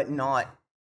 but not...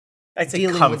 I'd say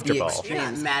dealing comfortable. with the You're not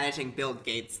extremes. managing Bill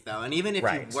Gates, though. And even if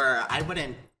Right. you were, I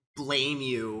wouldn't blame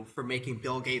you for making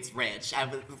Bill Gates rich.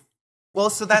 Well,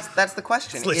 so that's the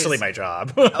question. It's literally is- my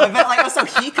job. But like, also,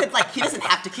 he doesn't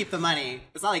have to keep the money.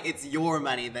 It's not like it's your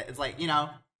money. That it's like,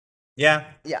 Yeah.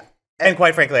 Yeah. And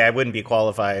quite frankly, I wouldn't be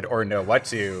qualified or know what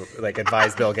to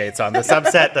advise Bill Gates on. The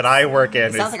subset that I work in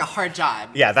it sounds like a hard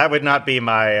job. yeah, that would not be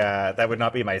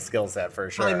my skill set for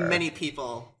sure. Probably many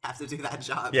people have to do that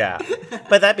job. Yeah.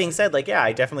 But that being said,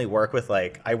 I definitely work with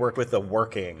the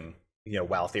working,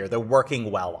 wealthier, the working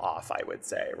well off, I would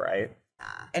say, right?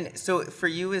 And so for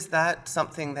you, is that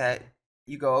something that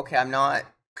you go, okay, I'm not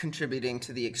contributing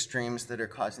to the extremes that are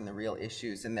causing the real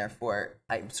issues, and therefore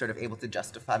I'm sort of able to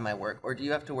justify my work? Or do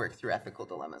you have to work through ethical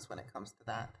dilemmas when it comes to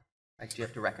that? Like, do you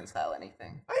have to reconcile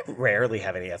anything? I rarely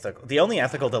have any ethical. The only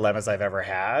ethical dilemmas I've ever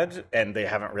had, and they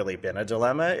haven't really been a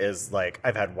dilemma, is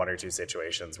I've had one or two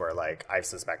situations where I've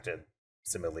suspected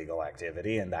some illegal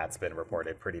activity, and that's been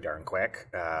reported pretty darn quick,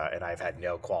 and I've had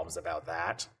no qualms about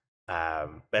that.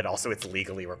 But also it's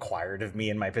legally required of me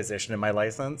in my position and my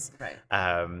license. Right.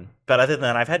 But other than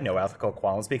that, I've had no ethical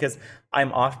qualms because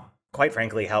I'm quite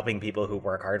frankly, helping people who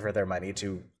work hard for their money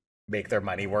to make their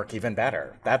money work even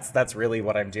better. That's really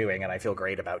what I'm doing, and I feel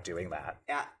great about doing that.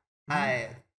 Yeah.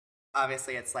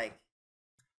 Obviously, it's like,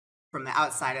 from the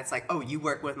outside, it's like, oh, you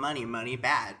work with money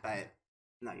bad. But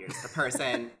no, you're just a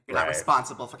person. You're not Right.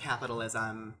 responsible for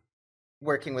capitalism.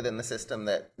 Working within the system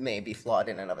that may be flawed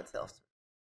in and of itself.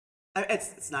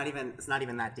 It's not even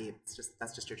that deep.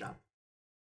 That's just your job.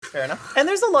 Fair enough. And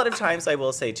there's a lot of times I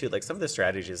will say too, like some of the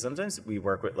strategies, sometimes we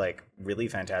work with like really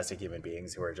fantastic human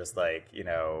beings who are just like, you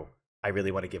know, I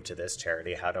really want to give to this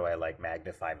charity. How do I like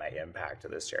magnify my impact to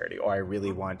this charity? Or I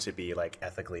really want to be like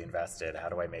ethically invested. How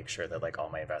do I make sure that like all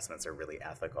my investments are really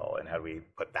ethical? And how do we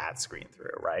put that screen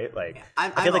through, right? Like I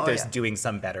feel like there's doing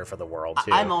some better for the world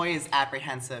too. I'm always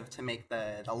apprehensive to make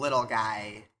the little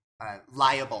guy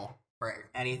liable for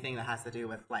anything that has to do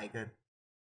with like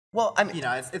Well, I mean, you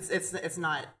know, it's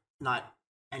not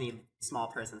any small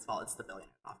person's fault. It's the billionaire,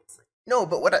 obviously. no,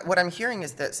 but what I'm hearing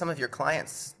is that some of your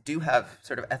clients do have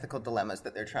sort of ethical dilemmas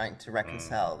that they're trying to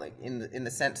reconcile, like in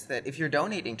the sense that if you're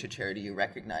donating to charity, you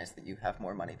recognize that you have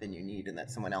more money than you need, and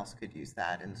that someone else could use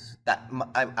that, and that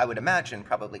I would imagine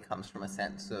probably comes from a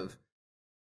sense of,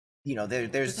 you know,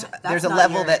 there's a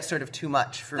level that's sort of too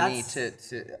much for me to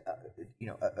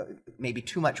maybe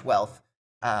too much wealth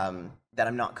that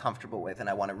I'm not comfortable with, and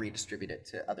I want to redistribute it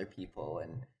to other people.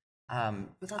 And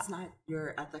but that's not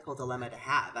your ethical dilemma to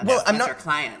have. That's, well, I'm that's not your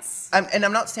clients.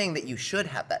 I'm not saying that you should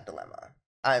have that dilemma.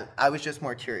 I was just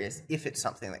more curious if it's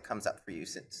something that comes up for you,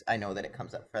 since I know that it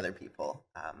comes up for other people.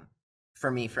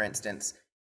 For me, for instance,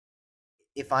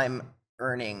 if I'm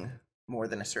earning more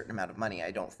than a certain amount of money,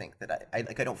 I don't think that I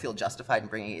don't feel justified in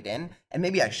bringing it in, and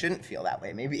maybe I shouldn't feel that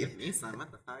way. Maybe if Nissan,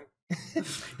 what the fuck?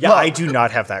 Yeah, well, I do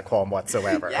not have that qualm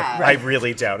whatsoever. Yeah, right. I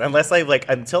really don't. Unless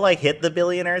until I hit the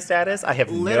billionaire status, I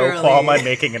have Literally. no qualm on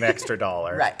making an extra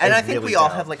dollar. Right. And I think really we all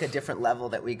don't. have like a different level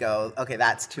that we go, okay,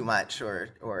 that's too much, or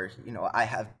you know, I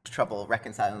have trouble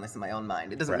reconciling this in my own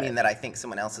mind. It doesn't mean that I think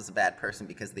someone else is a bad person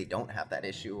because they don't have that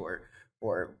issue,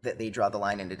 or that they draw the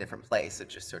line in a different place.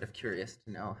 It's just sort of curious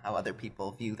to know how other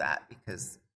people view that,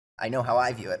 because I know how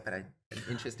I view it, but I'm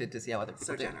interested to see how other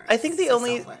people do. Generous. I think the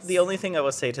Selfless. only thing I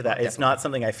will say to that, it's not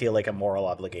something I feel like a moral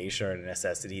obligation or a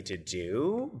necessity to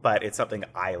do, but it's something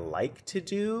I like to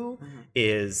do.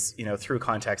 Is, you know, through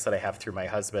contacts that I have through my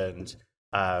husband,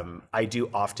 I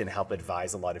do often help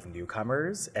advise a lot of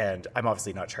newcomers, and I'm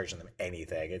obviously not charging them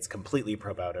anything. It's completely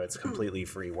pro bono. It's completely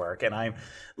free work, and I'm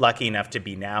lucky enough to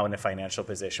be now in a financial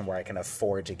position where I can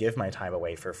afford to give my time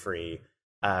away for free.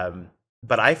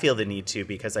 But I feel the need to,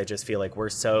 because I just feel like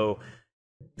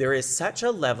there is such a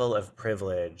level of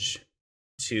privilege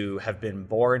to have been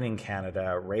born in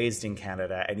Canada, raised in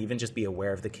Canada, and even just be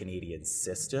aware of the Canadian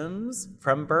systems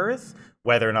from birth,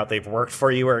 whether or not they've worked for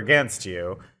you or against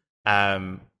you,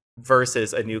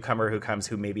 versus a newcomer who comes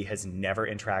who maybe has never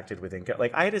interacted with income.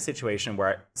 Like, I had a situation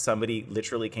where somebody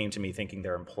literally came to me thinking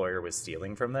their employer was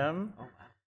stealing from them. Oh, wow.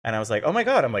 And I was like, oh my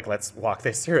God, I'm like, let's walk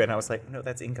this through. And I was like, no,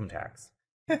 that's income tax.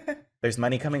 There's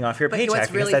money coming off your paycheck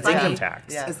because that's income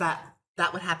tax. Is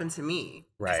that would happen to me.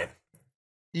 Right.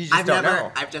 You just don't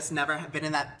know. I've just never been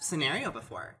in that scenario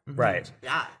before. Right.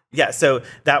 Yeah. Yeah. So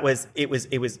it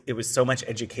was so much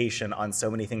education on so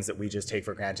many things that we just take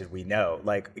for granted. We know,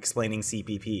 like explaining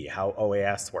CPP, how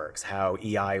OAS works, how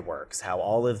EI works, how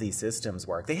all of these systems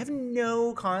work. They have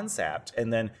no concept.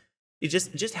 And then you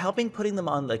just helping putting them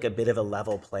on like a bit of a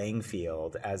level playing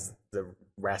field as the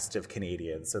rest of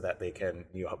Canadians, so that they can,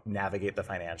 you know, navigate the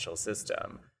financial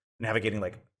system, navigating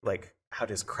like how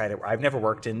does credit work? I've never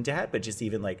worked in debt, but just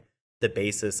even like the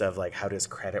basis of like, how does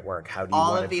credit work? How do you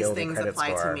all want of to these build things a credit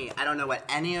apply score? to me. I don't know what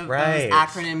any of Right. those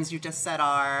acronyms you just said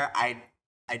are. I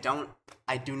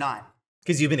do not.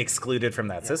 Because you've been excluded from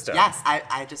that system. Yes,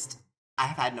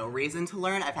 I've had no reason to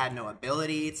learn. I've had no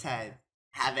ability to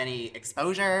have any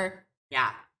exposure.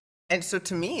 Yeah. And so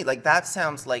to me, like, that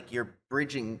sounds like you're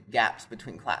bridging gaps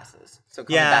between classes. So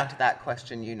coming Yeah. back to that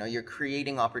question, you know, you're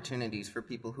creating opportunities for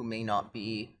people who may not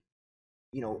be,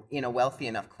 you know, in a wealthy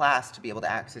enough class to be able to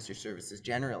access your services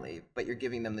generally, but you're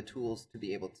giving them the tools to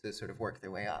be able to sort of work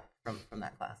their way up from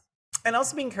that class. And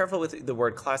also being careful with the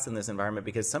word class in this environment,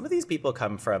 because some of these people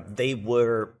come from, they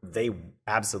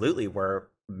absolutely were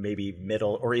maybe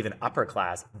middle or even upper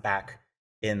class back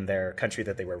in their country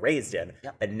that they were raised in,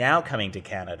 but now coming to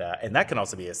Canada, and that can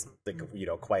also be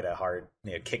quite a hard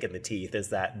kick in the teeth, is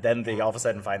that then they all of a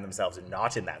sudden find themselves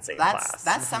not in that same class.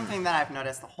 That's something that I've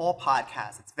noticed the whole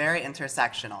podcast. It's very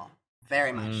intersectional,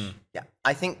 very much. Yeah,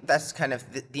 I think that's kind of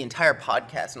the entire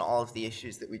podcast, and all of the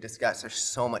issues that we discuss are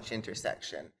so much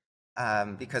intersection,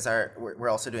 because we're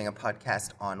also doing a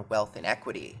podcast on wealth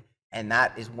inequity, and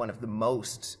that is one of the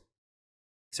most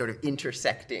sort of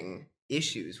intersecting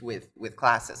issues with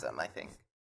classism, I think.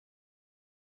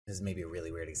 This is maybe a really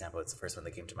weird example. It's the first one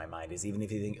that came to my mind. Is even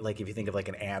if you think of like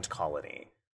an ant colony,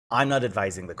 I'm not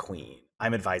advising the queen.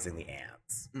 I'm advising the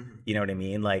ants. Mm-hmm. You know what I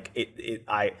mean? Like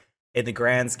in the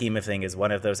grand scheme of things,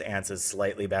 one of those ants is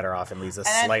slightly better off and leads a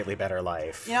slightly better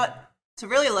life. You know, to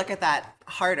really look at that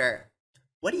harder,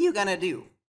 what are you gonna do?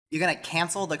 You're gonna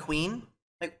cancel the queen?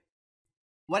 Like,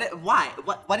 Why?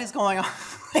 What is going on?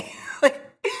 like,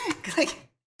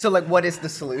 So, like, what is the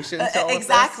solution to all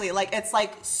exactly. of this? Like, it's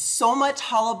like so much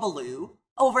hullabaloo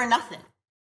over nothing.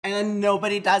 And then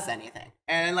nobody does anything.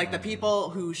 And then, like, the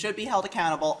people who should be held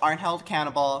accountable aren't held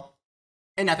accountable,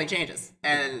 and nothing changes.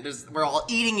 And we're all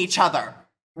eating each other.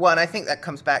 Well, and I think that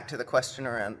comes back to the question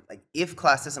around, like, if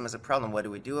classism is a problem, what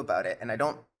do we do about it? And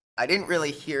I didn't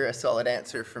really hear a solid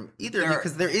answer from either of you,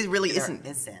 because there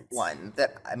isn't one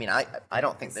that, I mean, I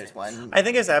don't think there's one. I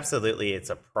think it's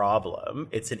a problem.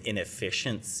 It's an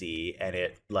inefficiency, and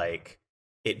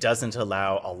it doesn't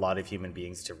allow a lot of human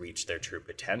beings to reach their true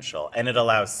potential. And it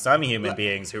allows some human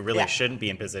beings who really shouldn't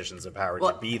be in positions of power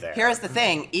to be there. Here's the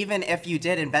thing. Even if you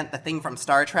did invent the thing from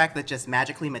Star Trek that just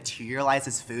magically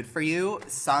materializes food for you,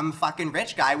 some fucking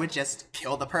rich guy would just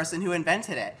kill the person who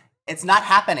invented it. It's not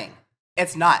happening.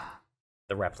 It's not.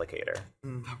 The replicator.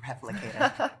 The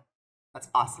replicator. That's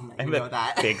awesome that you I'm know a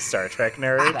that. big Star Trek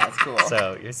nerd. That's cool.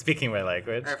 So you're speaking my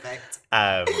language. Perfect.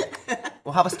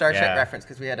 We'll have a Star Trek Yeah. reference,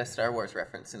 because we had a Star Wars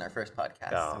reference in our first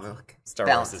podcast. Oh, So we'll Star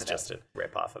balance Wars is it out. just a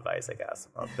rip-off of Isaac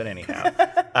Asimov. But anyhow.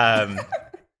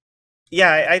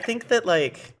 I think that,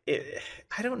 like,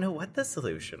 I don't know what the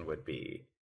solution would be.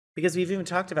 Because we've even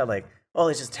talked about, like,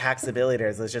 let's just tax the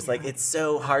billionaires. It's just, like, it's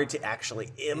so hard to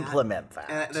actually implement that.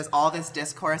 And there's all this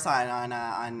discourse on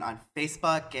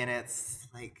Facebook, and it's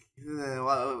like,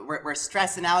 we're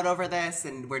stressing out over this,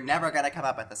 and we're never going to come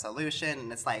up with a solution.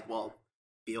 And it's like, well,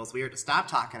 feels weird to stop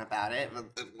talking about it.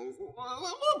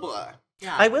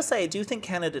 Yeah. I will say, I do think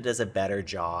Canada does a better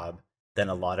job than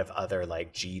a lot of other,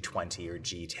 like, G20 or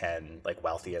G10, like,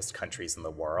 wealthiest countries in the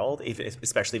world,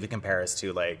 especially if you compare us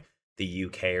to, like, the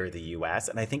UK or the US.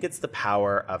 And I think it's the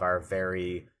power of our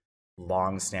very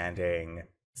long-standing,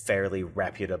 fairly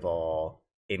reputable,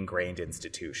 ingrained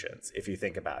institutions, if you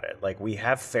think about it. Like, we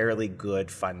have fairly good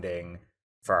funding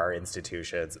for our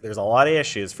institutions. There's a lot of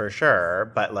issues for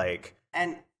sure, but, like...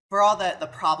 And for all the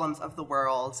problems of the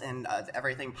world and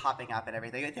everything popping up and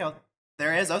everything,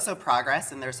 there is also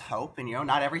progress and there's hope. And,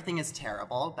 not everything is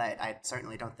terrible, but I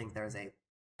certainly don't think there's a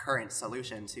current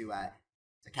solution to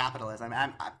capitalism.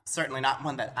 I'm certainly not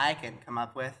one that I can come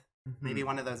up with. Mm-hmm. Maybe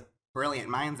one of those brilliant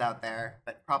minds out there,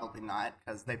 but probably not,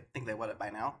 because they think they would have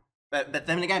by now. But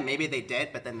then again, maybe they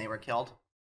did, but then they were killed.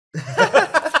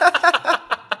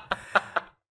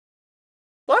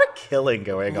 A lot of killing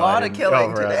going on. A lot of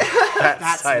killing today.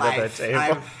 That side of the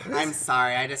table. I'm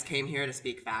sorry. I just came here to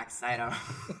speak facts. I don't.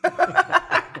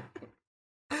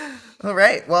 All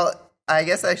right. Well, I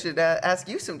guess I should ask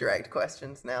you some direct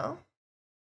questions now.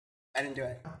 I didn't do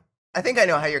it. I think I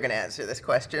know how you're going to answer this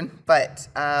question, but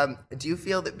do you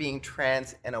feel that being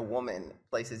trans and a woman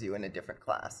places you in a different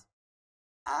class?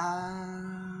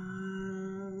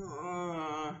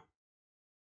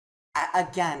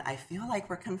 Again, I feel like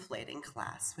we're conflating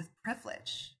class with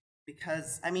privilege,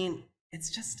 because I mean, it's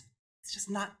just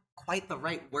not quite the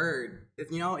right word.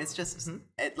 It's just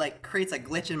it like creates a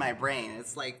glitch in my brain.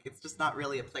 It's like it's just not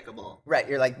really applicable. Right,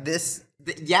 you're like this.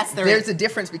 Yes, there's a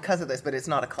difference because of this, but it's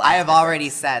not a class. I have already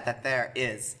said that there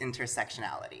is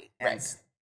intersectionality, and right.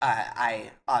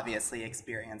 I obviously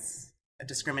experience a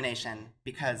discrimination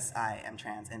because I am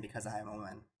trans and because I am a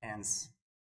woman, and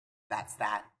that's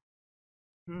that.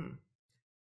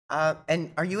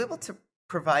 And are you able to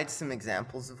provide some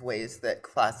examples of ways that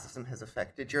classism has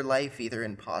affected your life, either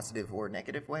in positive or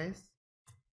negative ways?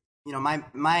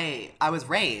 I was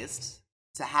raised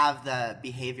to have the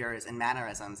behaviors and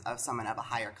mannerisms of someone of a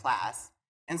higher class,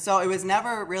 and so it was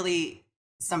never really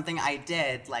something I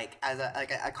did like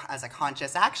as a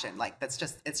conscious action. Like it's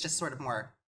just sort of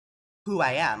more who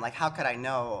I am. Like, how could I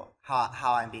know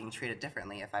how I'm being treated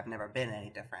differently if I've never been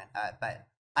any different? But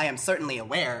I am certainly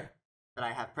aware that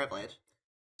I have privilege.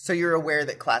 So you're aware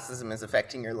that classism is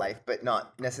affecting your life, but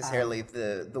not necessarily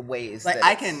the ways. Like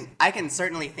that I can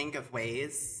certainly think of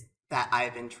ways that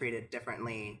I've been treated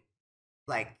differently,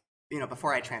 like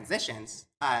before I transitioned.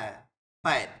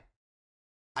 But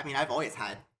I mean, I've always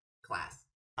had class.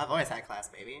 I've always had class,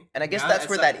 baby. And I guess that's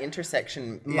where that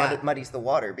intersection muddies the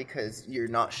water, because you're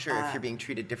not sure if you're being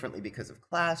treated differently because of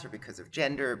class or because of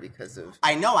gender or because of...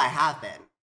 I know I have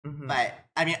been, but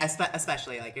I mean,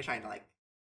 especially like you're trying to like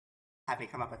have me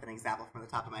come up with an example from the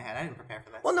top of my head. I didn't prepare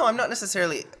for this. Well, no, I'm not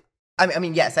necessarily... I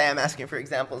mean, yes, I am asking for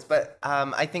examples, but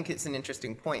I think it's an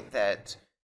interesting point that,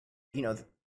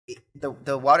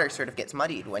 the water sort of gets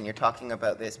muddied when you're talking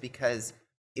about this, because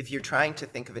if you're trying to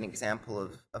think of an example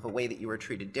of a way that you were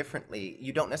treated differently,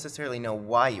 you don't necessarily know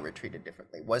why you were treated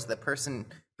differently. Was the person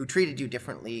who treated you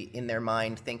differently in their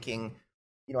mind thinking,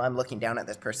 I'm looking down at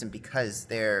this person because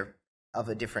they're of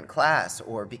a different class,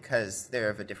 or because they're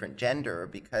of a different gender, or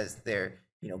because they're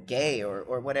gay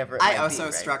or whatever it I might also be,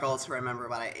 right? struggle to remember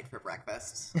what I ate for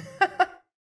breakfast.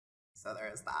 So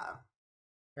there is that.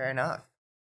 Fair enough.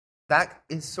 That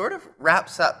is sort of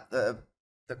wraps up the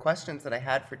questions that I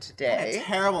had for What today. a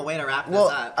terrible way to wrap this Well,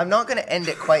 up. I'm not going to end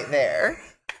it quite there.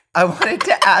 I wanted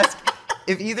to ask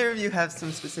if either of you have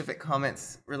some specific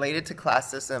comments related to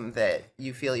classism that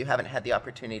you feel you haven't had the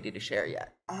opportunity to share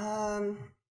yet.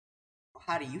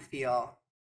 How do you feel?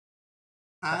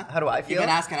 Huh? How do I feel? You've been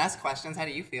asking us questions. How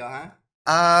do you feel, huh?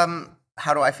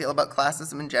 How do I feel about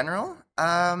classism in general?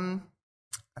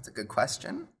 That's a good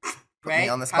question. Put me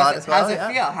on the spot as well. How's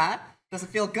it feel, huh? Does it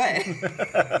feel good?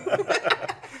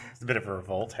 There's a bit of a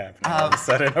revolt happening all of a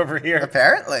sudden over here.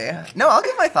 Apparently. No, I'll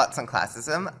give my thoughts on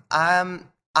classism.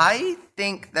 I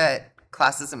think that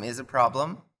classism is a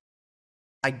problem.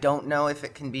 I don't know if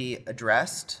it can be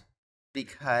addressed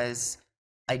because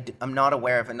I'm not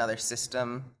aware of another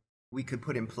system we could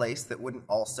put in place that wouldn't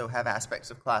also have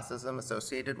aspects of classism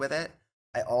associated with it.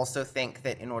 I also think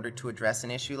that in order to address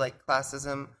an issue like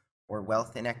classism or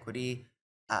wealth inequity,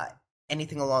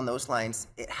 anything along those lines,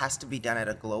 it has to be done at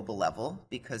a global level,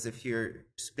 because if you're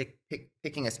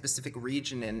picking a specific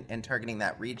region and targeting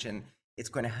that region, it's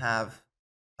going to have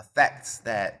effects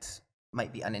that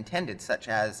might be unintended, such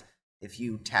as if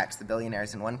you tax the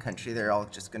billionaires in one country, they're all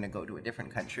just going to go to a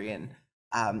different country, and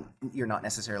you're not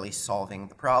necessarily solving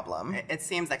the problem. It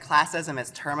seems that classism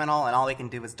is terminal, and all we can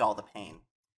do is dull the pain.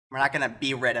 We're not going to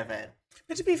be rid of it.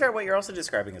 But to be fair, what you're also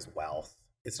describing is wealth.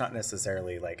 It's not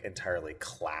necessarily like entirely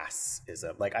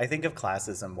classism. Like, I think of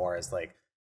classism more as like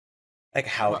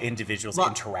how individuals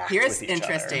interact with each other. Here's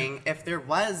interesting. If there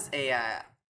was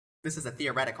this is a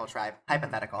theoretical tribe,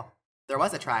 hypothetical. There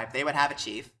was a tribe, they would have a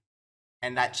chief,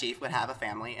 and that chief would have a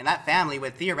family, and that family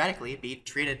would theoretically be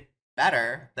treated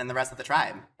better than the rest of the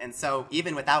tribe. And so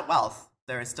even without wealth,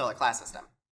 there is still a class system.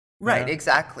 Right,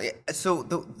 exactly. So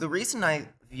the reason I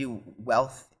view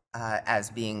wealth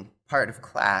as being part of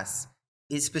class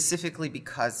is specifically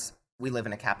because we live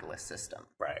in a capitalist system,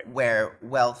 right, where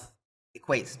wealth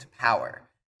equates to power.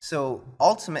 So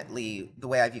ultimately, the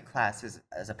way I view class is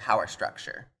as a power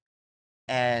structure.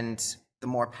 And the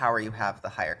more power you have, the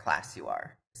higher class you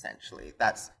are, essentially.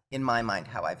 That's, in my mind,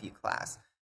 how I view class.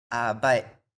 But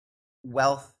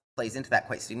wealth plays into that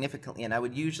quite significantly, and I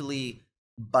would usually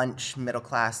bunch middle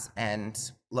class and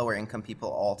lower income people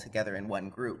all together in one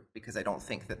group, because I don't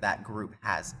think that that group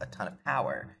has a ton of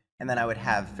power. And then I would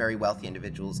have very wealthy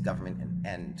individuals, government,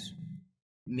 and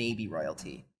maybe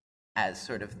royalty as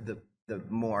sort of the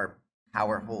more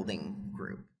power-holding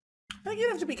group. I think you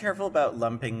have to be careful about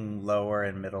lumping lower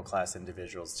and middle class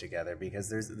individuals together, because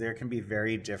there can be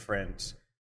very different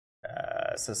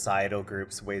societal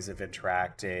groups, ways of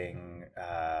interacting.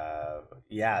 I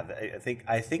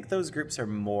think those groups are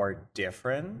more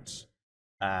different.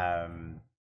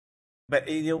 But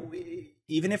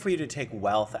even if we were to take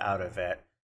wealth out of it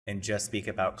and just speak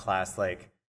about class,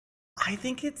 like, I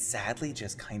think it's sadly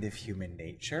just kind of human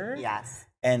nature. Yes.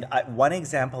 And one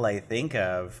example I think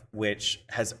of, which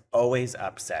has always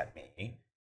upset me,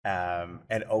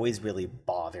 and always really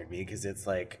bothered me, because it's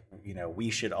like, we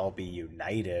should all be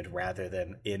united rather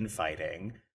than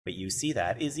infighting. But you see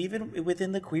that is even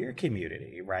within the queer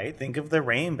community, right? Think of the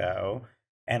rainbow.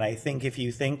 And I think if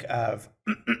you think of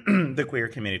the queer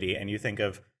community and you think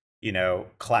of,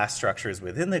 class structures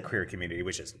within the queer community,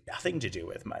 which has nothing to do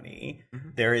with money,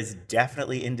 there is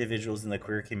definitely individuals in the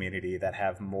queer community that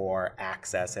have more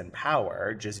access and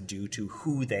power just due to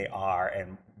who they are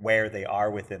and where they are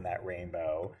within that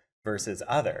rainbow versus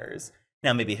others.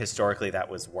 Now, maybe historically that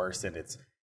was worse, and it's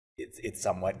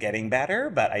somewhat getting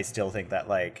better, but I still think that,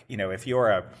 like, if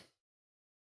you're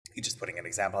just putting an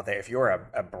example out there, if you're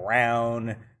a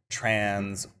brown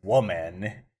trans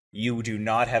woman, you do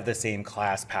not have the same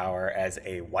class power as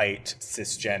a white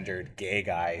cisgendered gay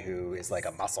guy who is like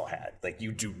a musclehead. Like,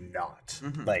 you do not.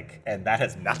 And that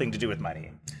has nothing to do with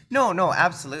money. No,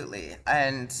 absolutely.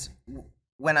 And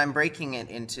when I'm breaking it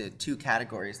into two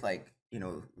categories, like,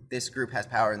 this group has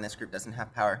power and this group doesn't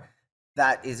have power,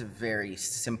 that is a very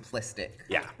simplistic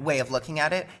way of looking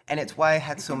at it. And it's why I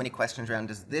had so many questions around,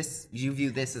 do you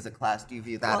view this as a class? Do you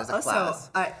view that as a class?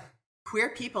 Queer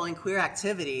people and queer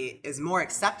activity is more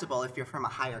acceptable if you're from a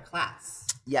higher class.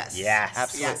 Yes.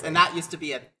 Absolutely. Yes, and that used to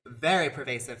be a very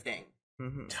pervasive thing.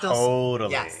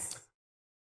 Totally. Yes.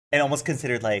 And almost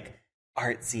considered like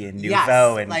artsy and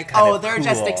nouveau and like, kind of they're cool.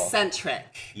 just eccentric.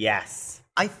 Yes.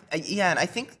 And I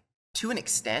think to an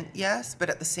extent, yes, but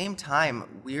at the same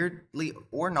time, weirdly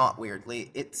or not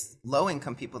weirdly, it's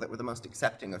low-income people that were the most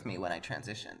accepting of me when I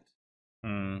transitioned.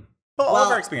 Well, all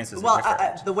of our experiences are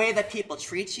different. The way that people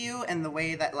treat you and the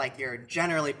way that like you're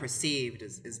generally perceived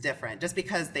is different. Just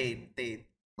because they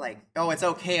like, oh, it's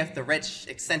okay if the rich,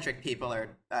 eccentric people are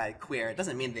queer, it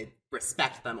doesn't mean they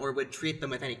respect them or would treat them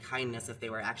with any kindness if they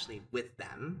were actually with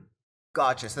them.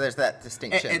 Gotcha. So there's that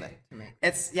distinction.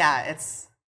 It's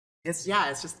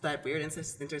just that weird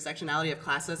intersectionality of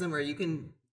classism where you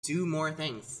can do more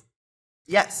things.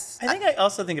 Yes. I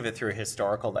also think of it through a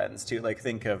historical lens too. Like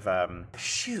think of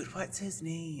what's his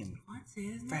name?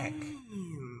 Frick.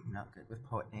 I'm not good with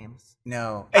poet names.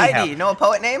 No. Heidi, you know a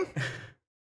poet name?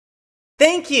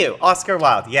 Thank you, Oscar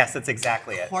Wilde. Yes, that's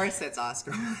exactly it. Of course, it's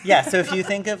Oscar. Yeah. So if you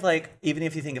think of even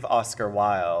if you think of Oscar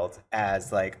Wilde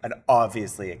as like an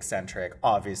obviously eccentric,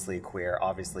 obviously queer,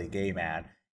 obviously gay man,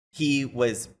 he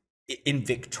was in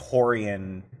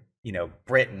Victorian,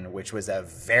 Britain, which was a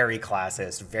very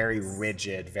classist, very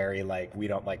rigid, very like, we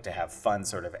don't like to have fun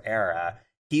sort of era.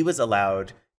 He was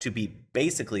allowed to be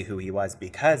basically who he was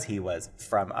because he was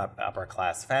from an upper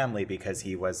class family, because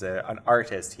he was an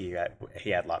artist. He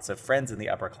had lots of friends in the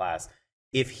upper class.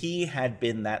 If he had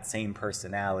been that same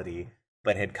personality,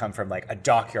 but had come from like a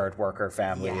dockyard worker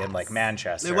family in like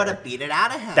Manchester, they would have beat it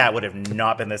out of him. That would have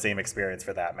not been the same experience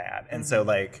for that man. And so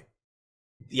like,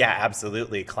 yeah,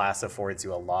 absolutely. Class affords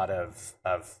you a lot of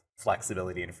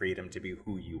flexibility and freedom to be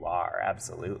who you are.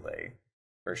 Absolutely.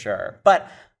 For sure. But,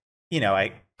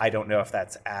 I don't know if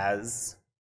that's as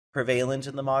prevalent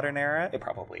in the modern era. It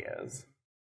probably is.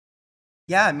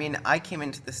 Yeah, I mean, I came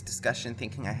into this discussion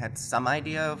thinking I had some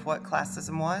idea of what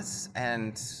classism was,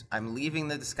 and I'm leaving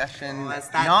the discussion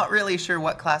not really sure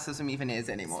what classism even is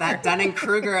anymore. It's that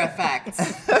Dunning-Kruger effect.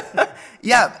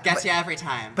 Yeah. Gets you every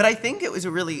time. But I think it was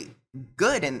really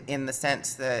good in the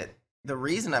sense that the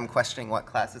reason I'm questioning what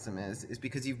classism is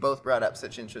because you've both brought up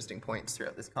such interesting points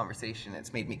throughout this conversation.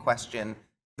 It's made me question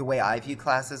the way I view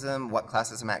classism, what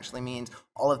classism actually means,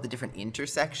 all of the different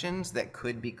intersections that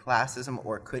could be classism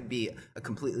or could be a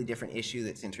completely different issue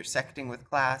that's intersecting with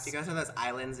class. Do you go to those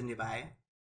islands in Dubai?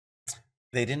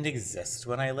 They didn't exist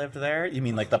when I lived there? You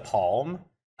mean like the Palm?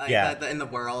 Yeah. In the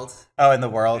world. Oh, in the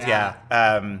world,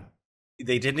 yeah.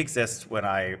 They didn't exist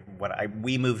when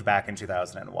we moved back in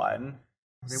 2001.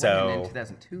 They went in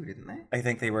 2002, didn't they? I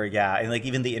think they were, yeah. And like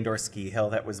even the indoor ski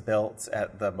hill that was built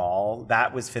at the mall,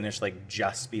 that was finished like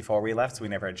just before we left, so we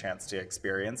never had a chance to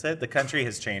experience it. The country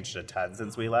has changed a ton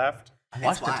since we left. I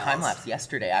watched a time lapse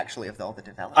yesterday, actually, of all the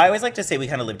development. I always like to say we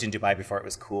kind of lived in Dubai before it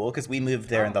was cool, because we moved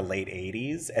there in the late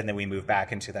 80s, and then we moved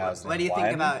back in 2001. What do you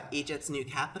think about Egypt's new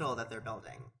capital that they're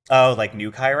building? Oh, like New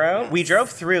Cairo? Yes. We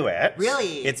drove through it.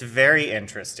 Really? It's very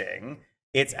interesting.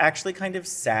 It's actually kind of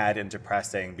sad and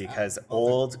depressing because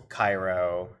old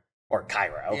Cairo,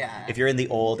 if you're in the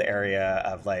old area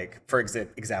of like, for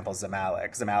example,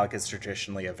 Zamalek is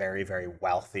traditionally a very, very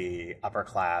wealthy upper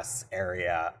class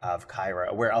area of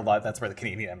Cairo, where that's where the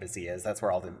Canadian embassy is. That's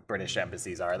where all the British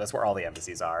embassies are. That's where all the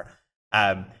embassies are.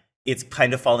 It's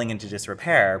kind of falling into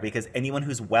disrepair because anyone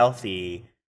who's wealthy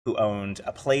who owned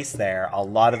a place there, a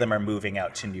lot of them are moving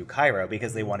out to New Cairo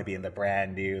because they want to be in the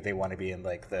brand new, they want to be in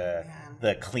like the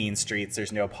clean streets.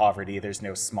 There's no poverty, there's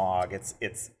no smog.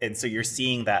 And so you're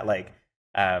seeing that like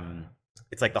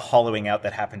it's like the hollowing out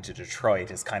that happened to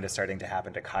Detroit is kind of starting to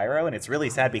happen to Cairo, and it's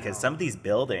really sad because some of these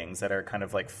buildings that are kind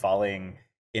of like falling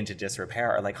into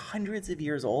disrepair are like hundreds of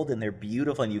years old and they're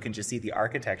beautiful and you can just see the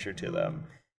architecture to them.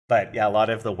 But yeah, a lot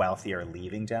of the wealthy are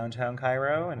leaving downtown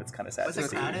Cairo, and it's kind of sad to see.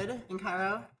 Was it crowded in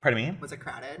Cairo? Pardon me? Was it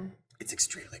crowded? It's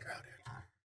extremely crowded.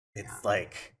 Yeah. It's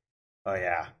like, oh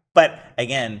yeah. But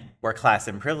again, where class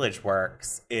and privilege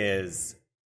works is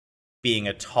being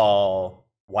a tall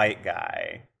white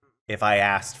guy. If I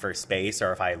asked for space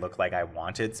or if I looked like I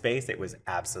wanted space, it was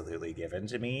absolutely given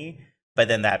to me. But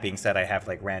then that being said, I have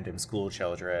like random school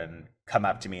children come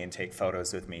up to me and take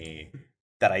photos with me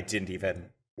that I didn't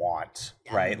even want,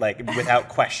 right? Like without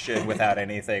question, without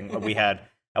anything. We had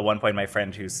at one point my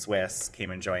friend who's Swiss came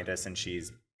and joined us, and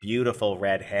she's beautiful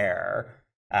red hair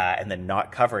and then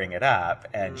not covering it up,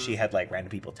 and she had like random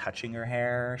people touching her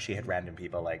hair. She had random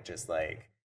people like just like,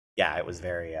 yeah, it was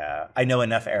very I know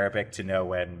enough Arabic to know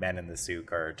when men in the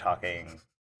souk are talking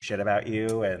shit about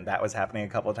you, and that was happening a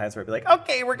couple of times where I'd be like,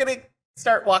 okay, we're gonna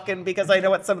start walking because I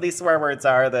know what some of these swear words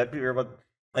are that people are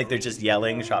like, they're just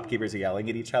yelling. Shopkeepers are yelling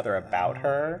at each other about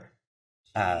her.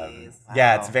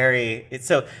 Yeah,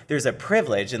 so there's a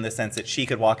privilege in the sense that she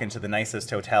could walk into the nicest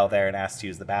hotel there and ask to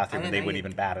use the bathroom and they wouldn't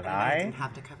even bat an eye. You didn't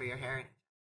have to cover your hair.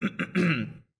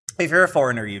 If you're a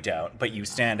foreigner, you don't, but you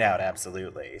stand out,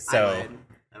 absolutely. So,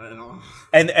 I don't know.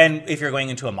 And if you're going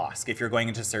into a mosque, if you're going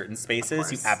into certain spaces,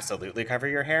 you absolutely cover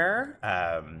your hair.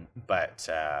 But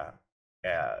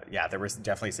yeah, there was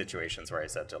definitely situations where I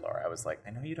said to Laura, I was like,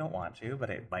 I know you don't want to, but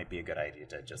it might be a good idea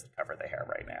to just cover the hair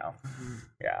right now.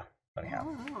 Yeah.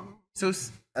 Anyhow. So,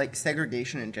 like,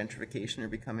 segregation and gentrification are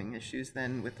becoming issues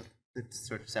then with the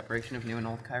sort of separation of New and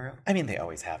Old Cairo? I mean, they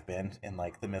always have been. In,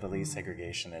 like, the Middle East,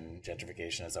 segregation and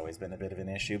gentrification has always been a bit of an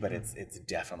issue, but it's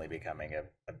definitely becoming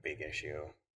a big issue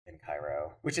in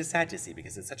Cairo, which is sad to see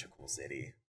because it's such a cool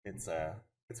city. It's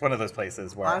one of those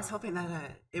places where... I was hoping that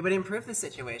it would improve the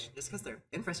situation just because their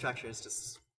infrastructure is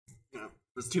just,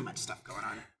 there's too much stuff going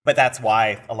on. But that's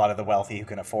why a lot of the wealthy who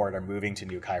can afford are moving to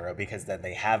New Cairo, because then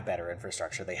they have better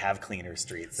infrastructure, they have cleaner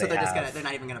streets. So they're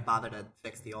not even gonna bother to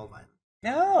fix the old one.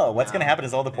 No, what's going to happen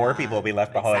is all the poor people will be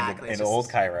left behind exactly. in It's just- Old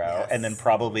Cairo, yes. and then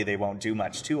probably they won't do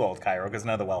much to Old Cairo because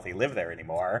none of the wealthy live there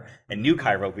anymore. And New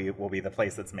Cairo will be the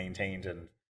place that's maintained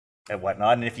and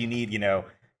whatnot. And if you need,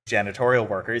 janitorial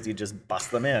workers, you just bust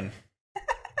them in.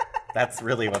 That's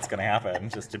really what's going to happen,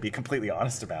 just to be completely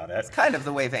honest about it. It's kind of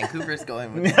the way Vancouver's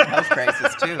going with the house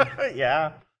crisis, too.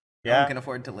 Yeah. No one can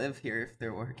afford to live here if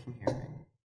they're working here. Right?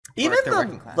 Even if they're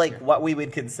working class here. what we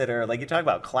would consider, like, you talk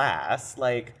about class,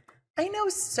 like, I know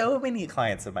so many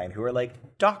clients of mine who are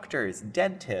like doctors,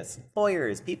 dentists,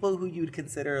 lawyers, people who you'd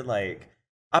consider like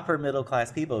upper middle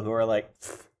class people who are like,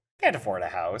 I can't afford a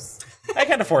house. I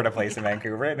can't afford a place in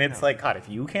Vancouver. And it's like, God, if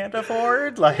you can't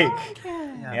afford, like,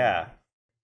 yeah.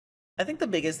 I think the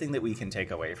biggest thing that we can take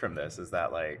away from this is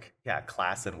that, like, yeah,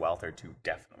 class and wealth are two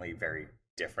definitely very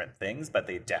different things, but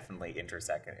they definitely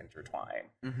intersect and intertwine.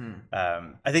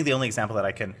 Mm-hmm. I think the only example that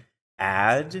I can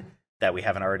add that we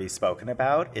haven't already spoken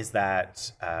about is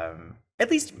that, at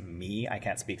least me, I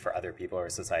can't speak for other people or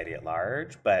society at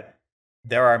large, but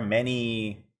there are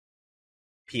many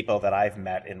people that I've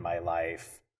met in my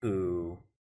life who,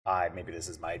 maybe this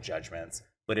is my judgments,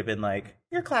 would have been like,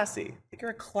 you're classy. Like,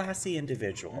 you're a classy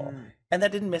individual. And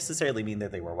that didn't necessarily mean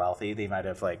that they were wealthy. They might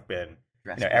have like been,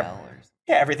 Dressed well or something.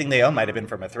 yeah, everything they own might have been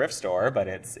from a thrift store, but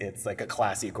it's like a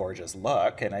classy, gorgeous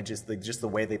look. And I just the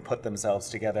way they put themselves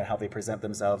together, how they present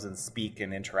themselves and speak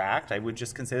and interact, I would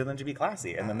just consider them to be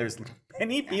classy. And then there's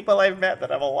many people I've met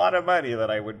that have a lot of money that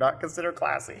I would not consider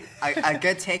classy. A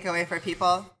good takeaway for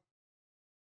people,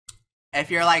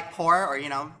 if you're like poor or,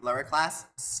 lower class,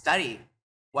 study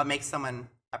what makes someone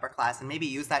upper class and maybe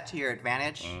use that to your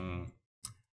advantage.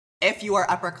 If you are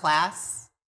upper class,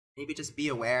 maybe just be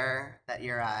aware that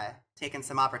you're taking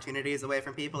some opportunities away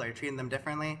from people or treating them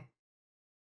differently.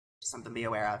 Just something to be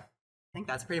aware of. I think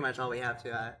that's pretty much all we have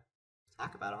to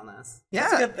talk about on this.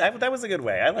 Yeah, That was a good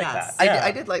way. I like Yes. that. Yeah.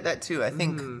 I did like that too. I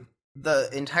think the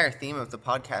entire theme of the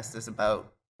podcast is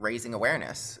about raising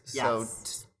awareness.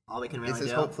 Yes. All we can really this is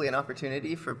do. hopefully an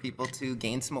opportunity for people to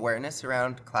gain some awareness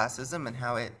around classism and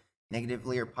how it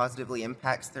negatively or positively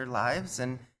impacts their lives,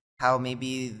 and how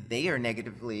maybe they are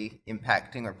negatively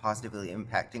impacting or positively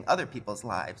impacting other people's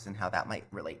lives, and how that might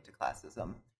relate to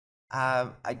classism.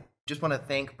 I just want to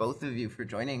thank both of you for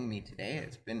joining me today.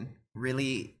 It's been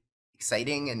really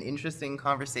exciting and interesting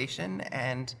conversation,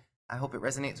 and I hope it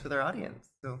resonates with our audience.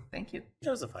 So thank you. It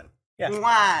was fun. Yeah.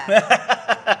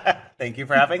 Mwah. Thank you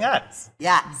for having us.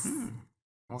 Yes.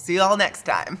 We'll see you all next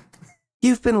time.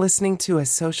 You've been listening to a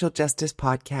social justice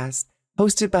podcast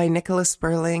hosted by Nicholas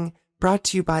Sperling, brought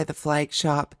to you by The Flag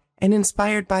Shop, and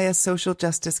inspired by a social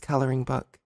justice coloring book.